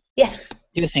 Stephanie. Yes.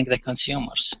 Do you think the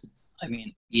consumers,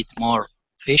 eat more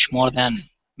fish more than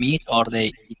meat, or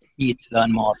they eat meat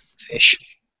than more fish?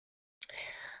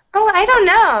 Oh, I don't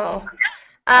know.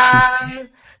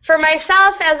 For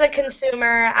myself as a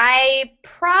consumer, I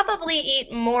probably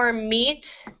eat more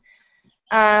meat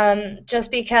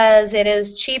just because it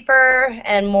is cheaper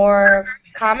and more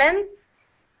common.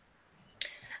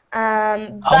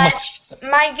 But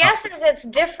my guess is it's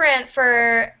different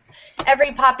for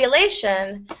every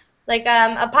population. Like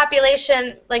a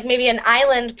population, like maybe an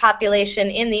island population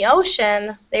in the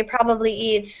ocean, they probably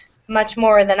eat much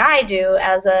more than I do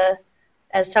as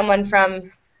someone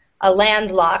from a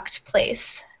landlocked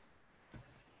place.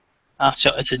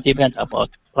 So it depends about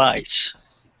price.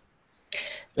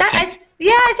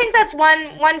 I think that's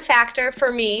one factor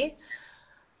for me.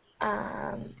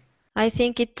 I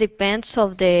think it depends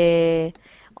on the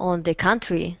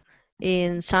country.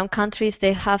 In some countries,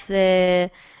 they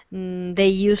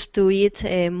used to eat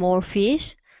more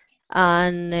fish,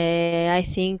 and I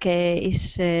think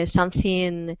it's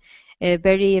something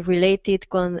very related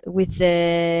with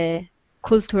the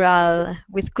cultural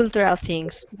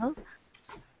things. No?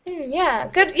 Yeah,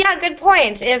 good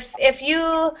point. If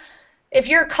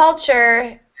your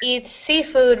culture eats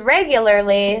seafood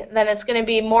regularly, then it's going to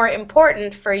be more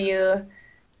important for you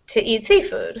to eat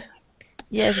seafood.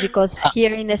 Yes, because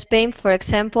here in Spain, for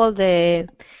example,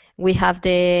 we have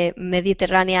the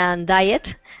Mediterranean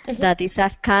diet, that is a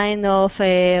kind of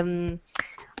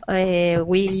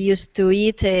we used to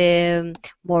eat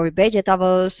more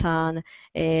vegetables and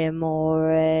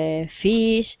more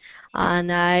fish,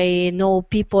 and I know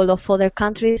people of other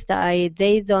countries that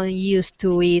they don't used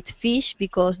to eat fish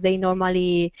because they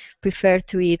normally prefer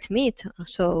to eat meat.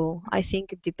 So I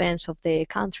think it depends of the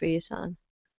countries and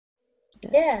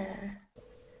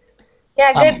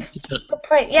Yeah, good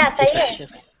point. Yeah, Teacher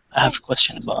Stephanie, I have a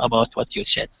question about what you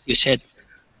said. You said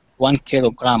 1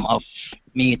 kilogram of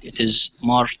meat, it is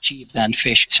more cheap than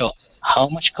fish. So how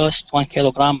much costs 1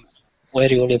 kilogram where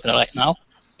you live right now?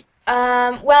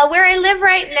 Well, where I live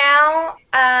right now,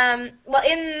 I'm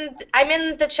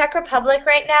in the Czech Republic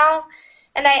right now,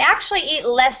 and I actually eat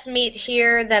less meat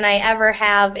here than I ever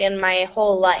have in my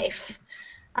whole life.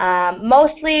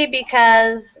 Mostly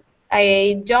because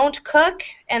I don't cook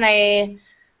and I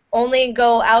only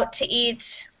go out to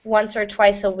eat once or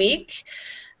twice a week.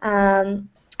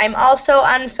 I'm also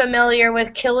unfamiliar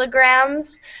with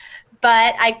kilograms,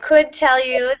 but I could tell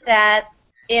you that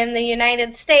in the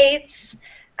United States,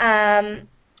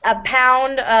 a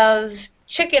pound of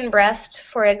chicken breast,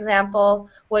 for example,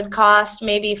 would cost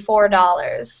maybe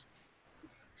 $4.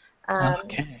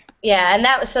 Okay. Yeah, and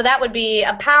that would be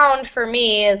a pound for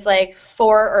me is like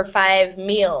 4 or 5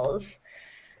 meals.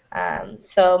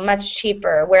 So much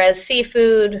cheaper. Whereas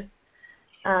seafood,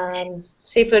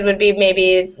 seafood would be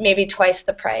maybe twice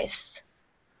the price.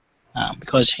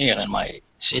 Because here in my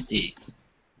city,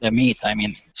 the meat, I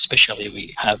mean, especially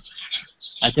we have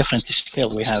a different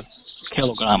scale. We have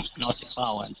kilogram, not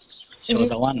pound. So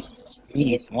the one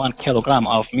meat, 1 kilogram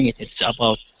of meat, it's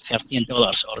about $13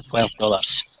 or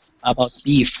 $12. About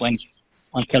beef, 1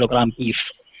 kilogram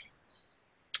beef.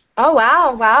 Oh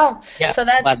wow, wow. Yeah, So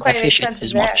that's but the quite fish it expensive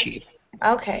is more there. cheap.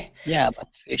 Okay. Yeah, but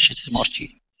fish it is more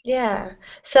cheap. Yeah.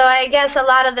 So I guess a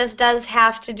lot of this does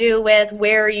have to do with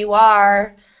where you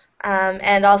are,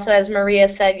 and also, as Maria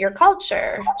said, your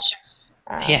culture.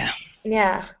 Yeah.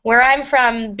 Yeah. Where I'm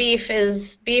from, beef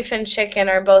and chicken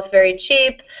are both very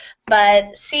cheap,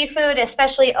 but seafood,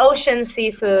 especially ocean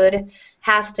seafood,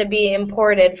 has to be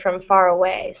imported from far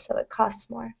away, so it costs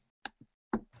more.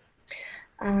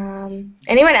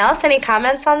 Anyone else? Any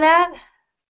comments on that?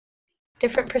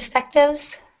 Different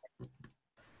perspectives?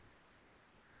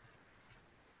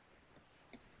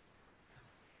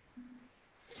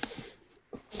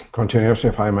 Continuously,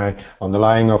 if I may, on the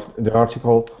line of the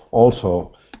article,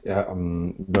 also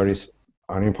there is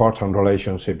an important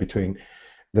relationship between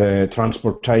the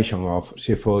transportation of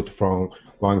seafood from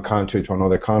one country to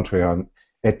another country, and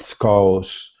its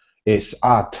cost is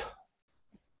at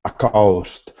a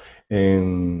cost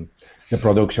in the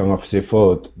production of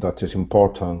seafood that is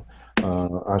important.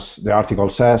 As the article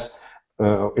says,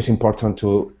 it's important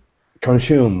to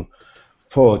consume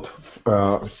food,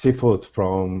 seafood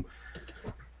from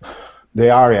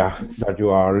the area that you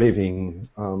are living.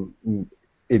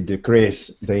 It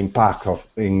decreases the impact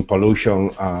in pollution,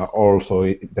 also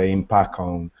the impact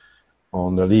on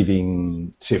the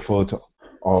living seafood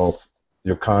of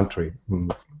your country.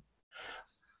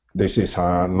 This is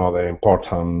another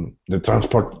important,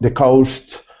 the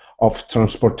cost of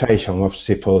transportation of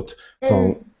seafood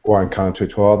from one country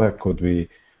to other could be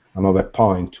another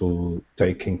point to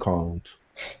take in count.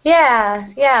 Yeah,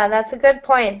 that's a good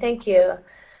point. Thank you.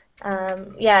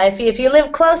 Yeah, if you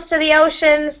live close to the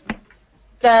ocean,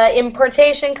 the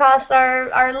importation costs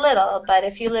are little, but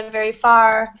if you live very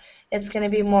far, it's going to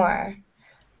be more.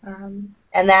 And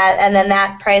then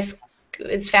that price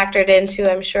is factored into,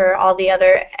 I'm sure, all the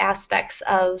other aspects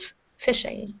of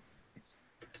fishing.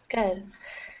 Good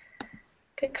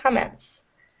comments.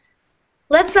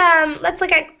 Let's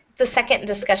look at the second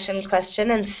discussion question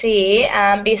and see,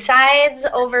 besides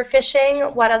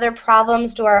overfishing, what other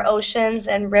problems do our oceans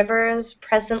and rivers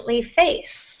presently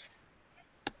face?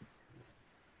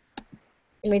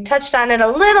 And we touched on it a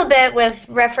little bit with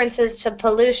references to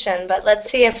pollution, but let's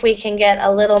see if we can get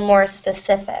a little more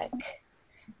specific.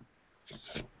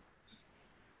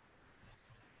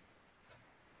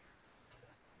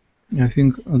 I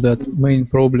think that main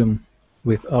problem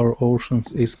with our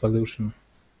oceans is pollution.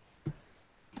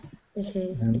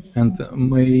 And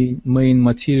main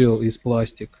material is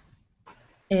plastic.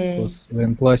 Because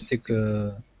when plastic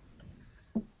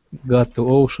got to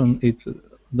ocean, it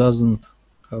doesn't,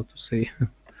 how to say,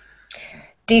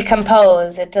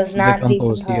 decompose. It does not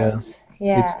decompose. Yeah.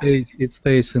 It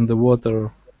stays in the water.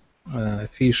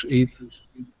 Fish eat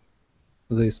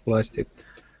this plastic.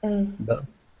 The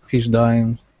fish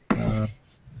dying.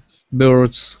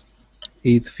 Birds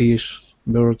eat fish.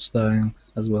 Birds dying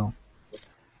as well.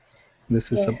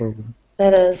 This is a problem.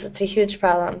 That is. It's a huge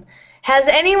problem. Has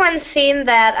anyone seen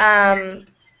that?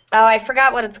 Oh, I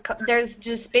forgot what it's called. There's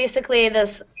just basically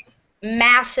this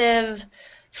massive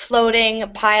floating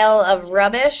pile of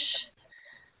rubbish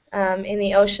in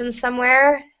the ocean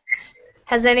somewhere.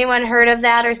 Has anyone heard of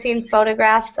that or seen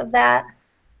photographs of that?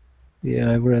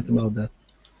 Yeah, I've read about that.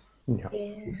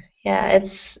 Yeah,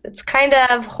 it's kind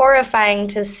of horrifying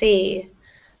to see.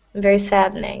 Very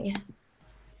saddening.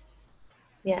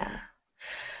 Yeah.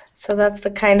 So that's the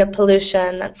kind of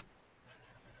pollution that's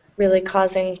really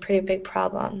causing pretty big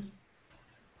problem.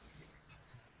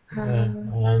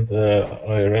 And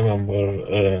I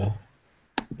remember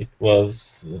it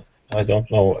was, I don't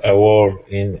know, a war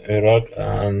in Iraq,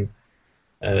 and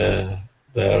there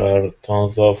are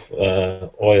tons of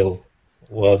oil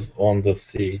was on the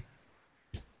sea.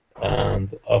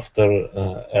 And after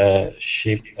a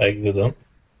ship accident,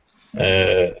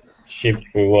 ship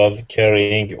was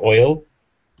carrying oil,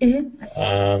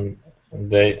 and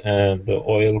the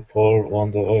oil poured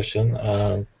on the ocean,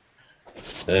 and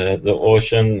the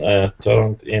ocean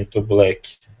turned into black,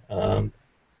 and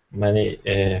many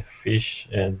fish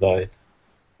died.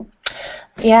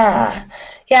 Yeah.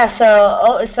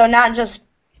 So not just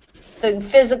the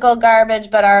physical garbage,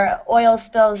 but our oil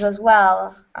spills as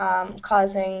well,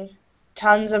 causing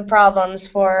tons of problems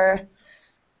for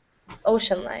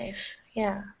ocean life.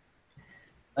 Yeah.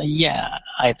 Yeah,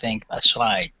 I think that's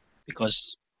right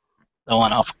because the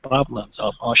one of problems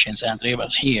of oceans and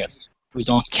rivers here, we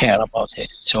don't care about it.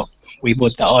 So we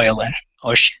put the oil in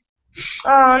ocean.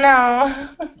 Oh no.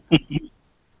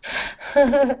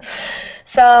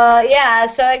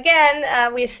 So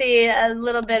again, we see a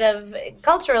little bit of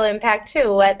cultural impact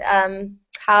too.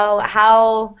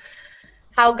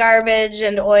 How garbage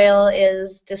and oil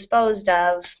is disposed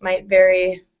of might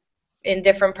vary in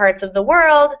different parts of the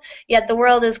world, yet the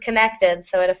world is connected,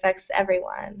 so it affects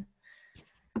everyone.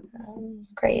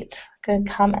 Great, good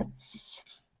comments.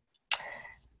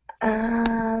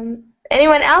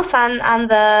 Anyone else on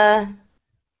the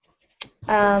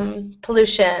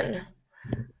pollution?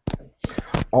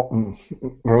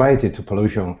 Related to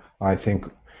pollution, I think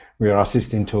we are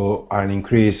assisting to an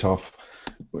increase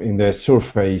in the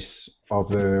surface of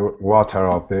the water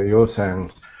of the ocean,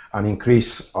 an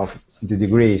increase of the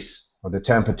degrees of the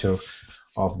temperature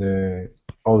of the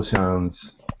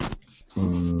ocean's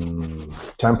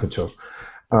temperature.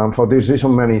 For this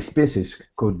reason, many species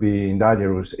could be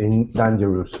dangerous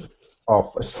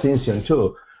of extinction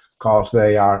too, because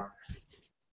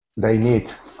they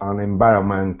need an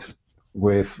environment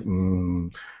with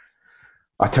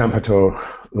a temperature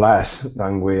less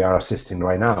than we are assisting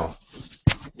right now.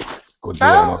 Could be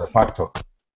another factor.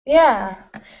 Yeah.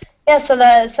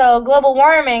 So global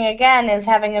warming again is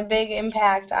having a big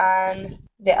impact on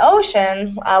the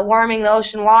ocean, warming the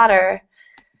ocean water,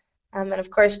 and of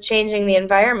course changing the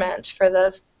environment for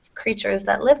the creatures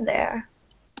that live there.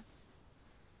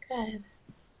 Good.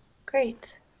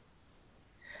 Great.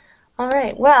 All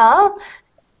right. Well,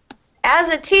 as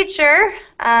a teacher,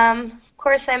 of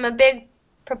course, I'm a big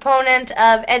proponent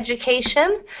of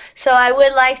education. So I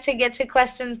would like to get to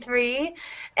question 3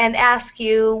 and ask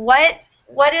you, what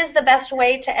is the best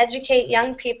way to educate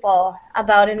young people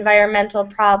about environmental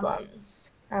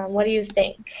problems? What do you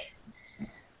think?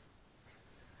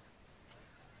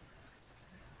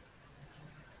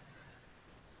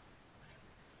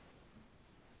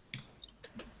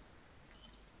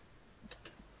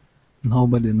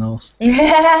 Nobody knows.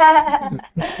 I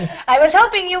was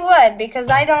hoping you would, because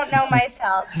I don't know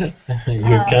myself.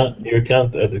 You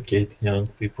can't educate young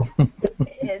people.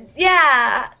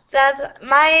 Yeah, that's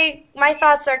my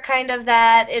thoughts are kind of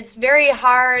that it's very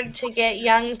hard to get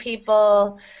young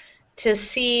people to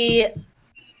see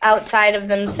outside of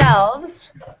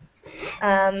themselves.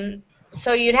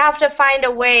 So you'd have to find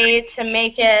a way to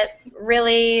make it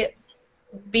really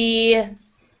be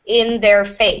in their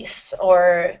face,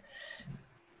 or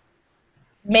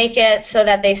make it so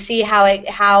that they see how it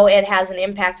has an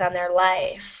impact on their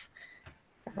life.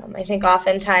 I think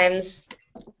oftentimes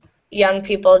young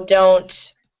people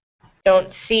don't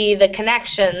see the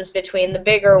connections between the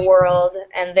bigger world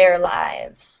and their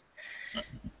lives.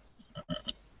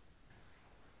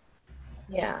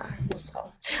 Yeah,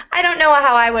 so I don't know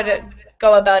how I would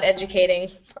go about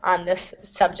educating on this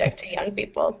subject to young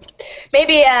people.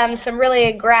 Maybe some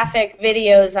really graphic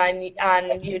videos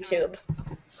on YouTube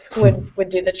would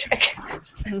do the trick.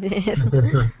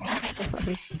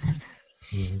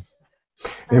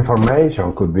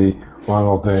 Information could be one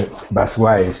of the best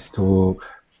ways to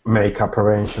make a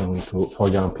prevention for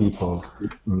young people.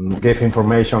 Give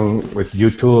information with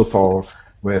YouTube or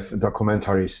with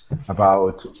documentaries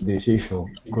about this issue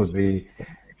could be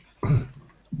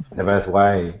the best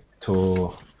way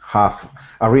to have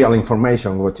a real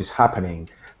information what is happening,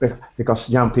 because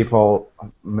young people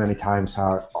many times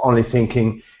are only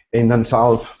thinking in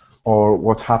themselves or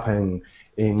what happened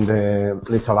in the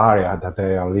little area that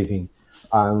they are living.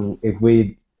 And if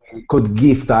we could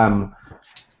give them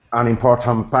an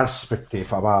important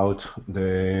perspective about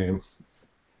the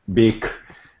big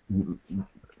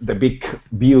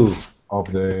view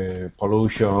of the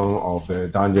pollution, of the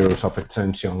dangers of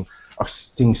extinction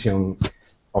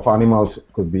of animals,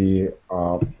 could be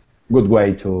a good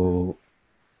way to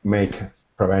make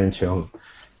prevention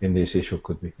in this issue,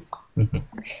 could be.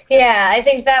 Yeah, I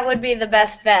think that would be the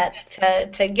best bet,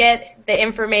 to get the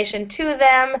information to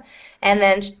them and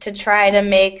then to try to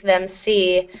make them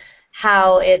see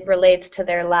how it relates to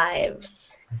their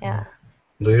lives. Yeah.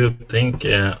 Do you think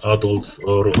adults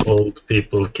or old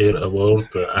people care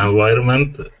about the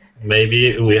environment?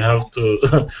 Maybe we have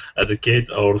to educate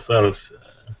ourselves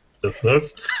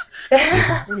first.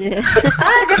 Yes.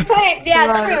 Good point.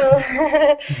 Yeah, true.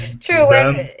 True.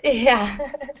 Yeah.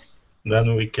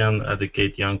 Then we can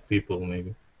educate young people,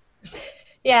 maybe.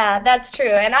 Yeah, that's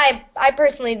true. And I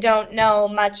personally don't know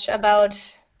much about,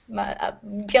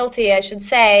 guilty, I should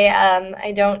say.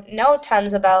 I don't know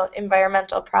tons about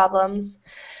environmental problems.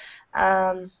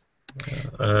 Yeah.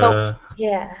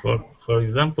 for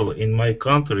example, in my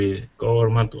country,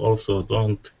 government also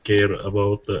don't care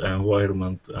about the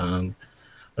environment, and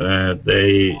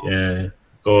they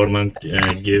government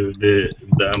give the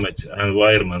damage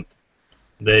environment.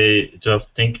 They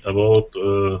just think about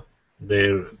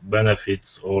their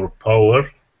benefits or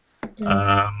power,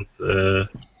 and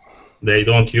they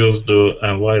don't use the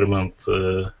environment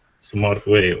smart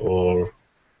way or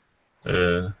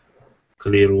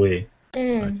clear way.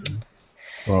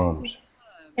 Worms.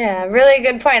 Yeah, really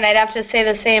good point. I'd have to say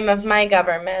the same of my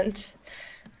government.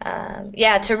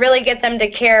 Yeah, to really get them to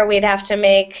care, we'd have to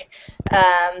make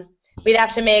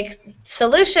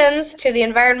solutions to the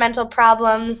environmental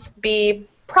problems be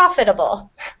profitable.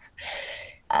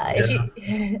 If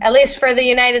you, at least for the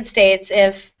United States,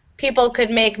 if people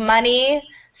could make money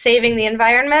saving the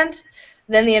environment,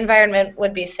 then the environment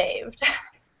would be saved.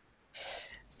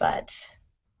 But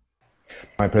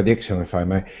my prediction, if I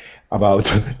may, about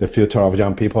the future of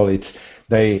young people, it's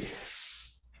they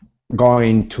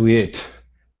going to eat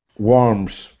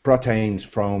worms, proteins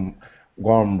from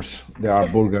worms. There are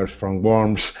burgers from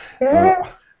worms.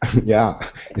 Yeah,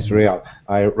 it's real.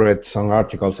 I read some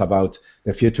articles about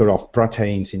the future of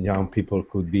proteins in young people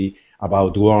could be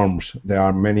about worms. There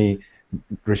are many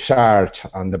research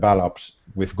and develops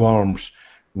with worms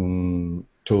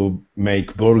to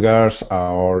make burgers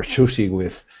or sushi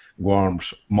with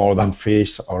worms more than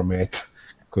fish or meat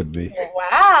could be.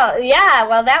 wow, yeah,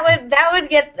 well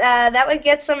that would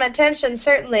get some attention,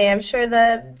 certainly. I'm sure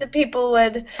the people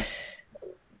would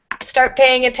start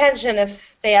paying attention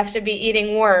if they have to be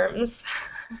eating worms.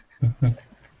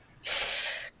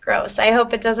 Gross. I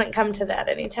hope it doesn't come to that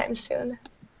anytime soon.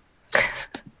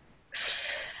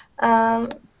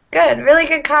 Good, really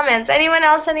good comments. Anyone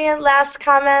else, any last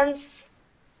comments?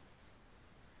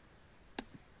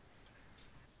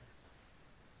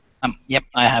 Yep,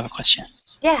 I have a question.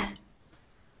 Yeah.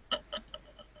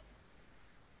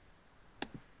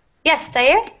 Yes,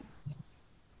 Thayer?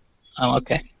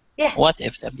 Okay. Yeah. What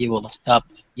if the people stop?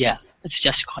 Yeah, it's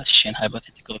just a question,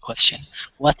 hypothetical question.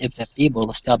 What if the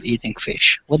people stop eating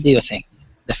fish? What do you think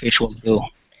the fish will do?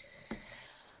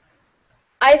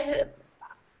 I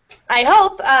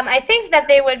hope. I think that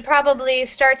they would probably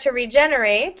start to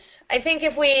regenerate. I think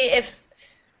if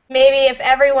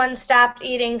everyone stopped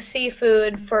eating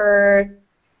seafood for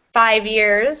 5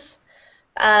 years,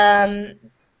 then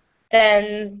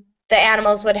the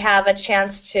animals would have a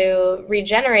chance to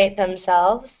regenerate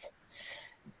themselves.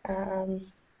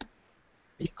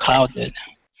 You clouded.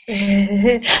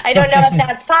 I don't know if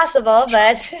that's possible,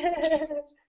 but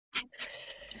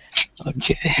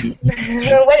Okay.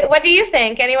 what do you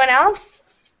think? Anyone else?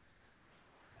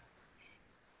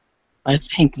 I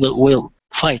think we'll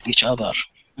fight each other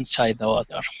inside the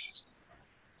water.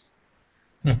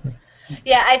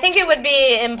 Yeah, I think it would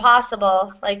be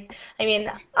impossible. Like, I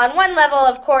mean, on one level,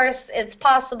 of course, it's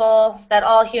possible that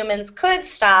all humans could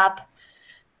stop,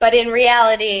 but in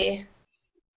reality,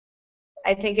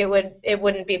 I think it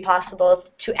wouldn't be possible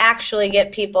to actually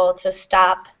get people to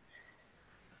stop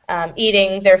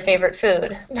eating their favorite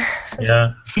food.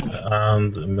 Yeah,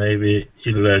 and maybe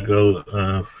illegal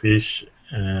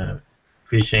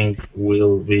fishing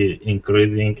will be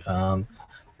increasing, and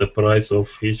the price of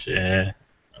fish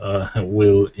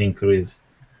will increase.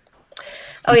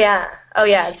 Oh yeah,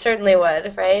 it certainly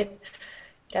would, right?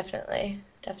 Definitely.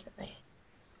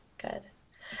 Good.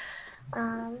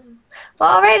 Well,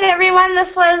 all right, everyone.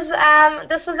 This was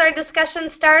our discussion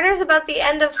starters about the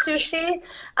end of sushi.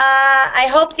 I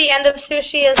hope the end of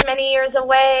sushi is many years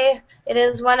away. It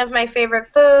is one of my favorite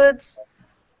foods.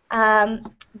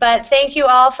 But thank you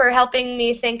all for helping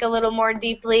me think a little more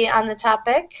deeply on the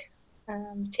topic,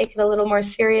 take it a little more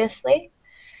seriously.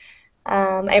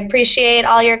 I appreciate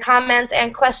all your comments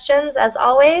and questions, as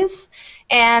always,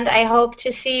 and I hope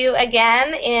to see you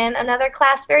again in another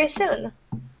class very soon.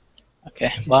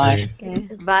 Okay, bye. Okay.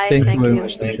 Bye. Thank you Thank very you.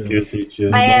 much, Thank teacher. you, teacher.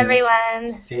 Bye,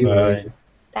 everyone. See you. Bye.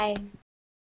 Bye.